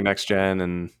Elijah's getting next gen,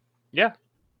 and yeah,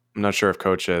 I'm not sure if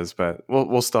Coach is, but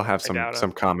we'll still have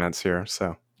some comments here.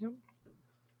 So, yep.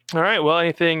 All right. Well,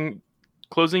 anything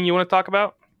closing you want to talk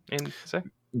about and say?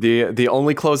 The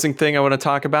only closing thing I want to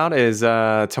talk about is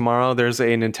tomorrow there's a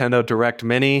Nintendo Direct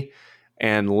Mini,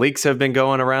 and leaks have been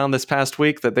going around this past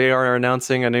week that they are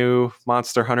announcing a new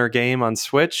Monster Hunter game on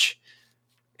Switch,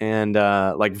 and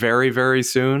like very, very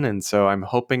soon. And so I'm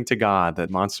hoping to God that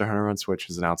Monster Hunter on Switch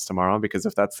is announced tomorrow, because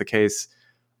if that's the case,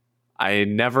 I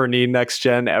never need next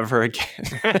gen ever again.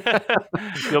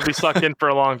 You'll be sucked in for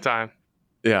a long time.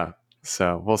 Yeah.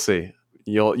 So we'll see.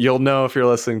 You'll know if you're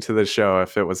listening to the show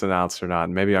if it was announced or not.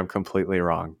 Maybe I'm completely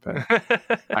wrong, but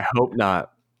I hope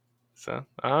not. So,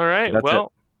 all right.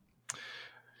 Well,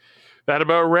 that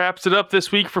about wraps it up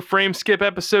this week for Frame Skip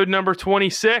episode number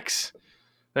 26.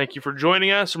 Thank you for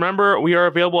joining us. Remember, we are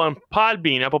available on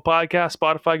Podbean, Apple Podcasts,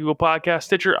 Spotify, Google Podcasts,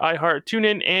 Stitcher, iHeart,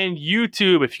 TuneIn, and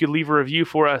YouTube. If you could leave a review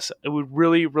for us, I would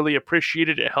really, really appreciate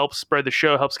it. It helps spread the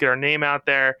show, helps get our name out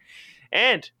there.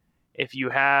 And if you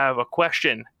have a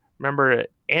question, remember to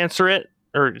answer it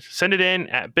or send it in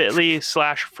at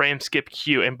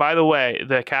bit.ly/frameskipq. And by the way,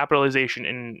 the capitalization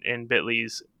in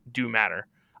bit.lys do matter.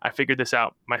 I figured this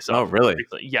out myself. Oh, really?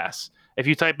 Yes. If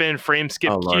you type in frameskipq,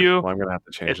 well, I'm gonna have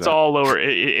to change it's all lower.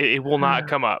 It will not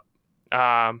come up.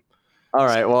 All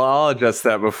right. Well, I'll adjust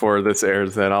that before this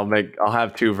airs. Then I'll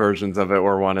have two versions of it,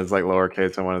 where one is like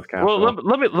lowercase and one is capital. Well,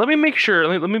 let me make sure.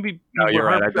 Let me be. No, you're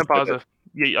right. I just positive.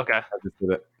 Yeah. Okay. I just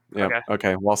did it. Yeah.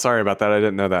 Okay. Well, sorry about that. I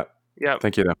didn't know that. Yeah.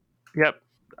 Thank you, though. Yep.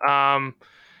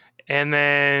 And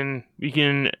then you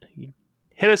can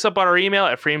hit us up on our email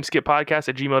at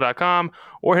frameskippodcast@gmail.com,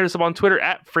 or hit us up on Twitter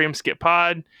at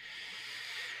frameskippod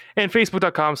and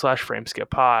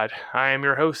facebook.com/frameskippod. I am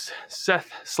your host,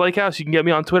 Seth Slakehouse. You can get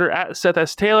me on Twitter at Seth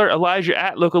S. Taylor, Elijah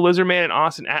at Local Lizardman, and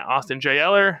Austin at Austin J.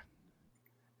 Eller.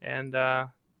 And,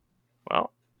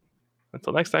 well,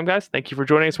 until next time, guys, thank you for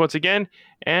joining us once again,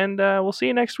 and we'll see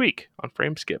you next week on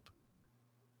Frame Skip.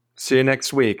 See you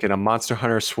next week in a Monster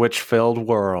Hunter Switch-filled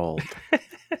world.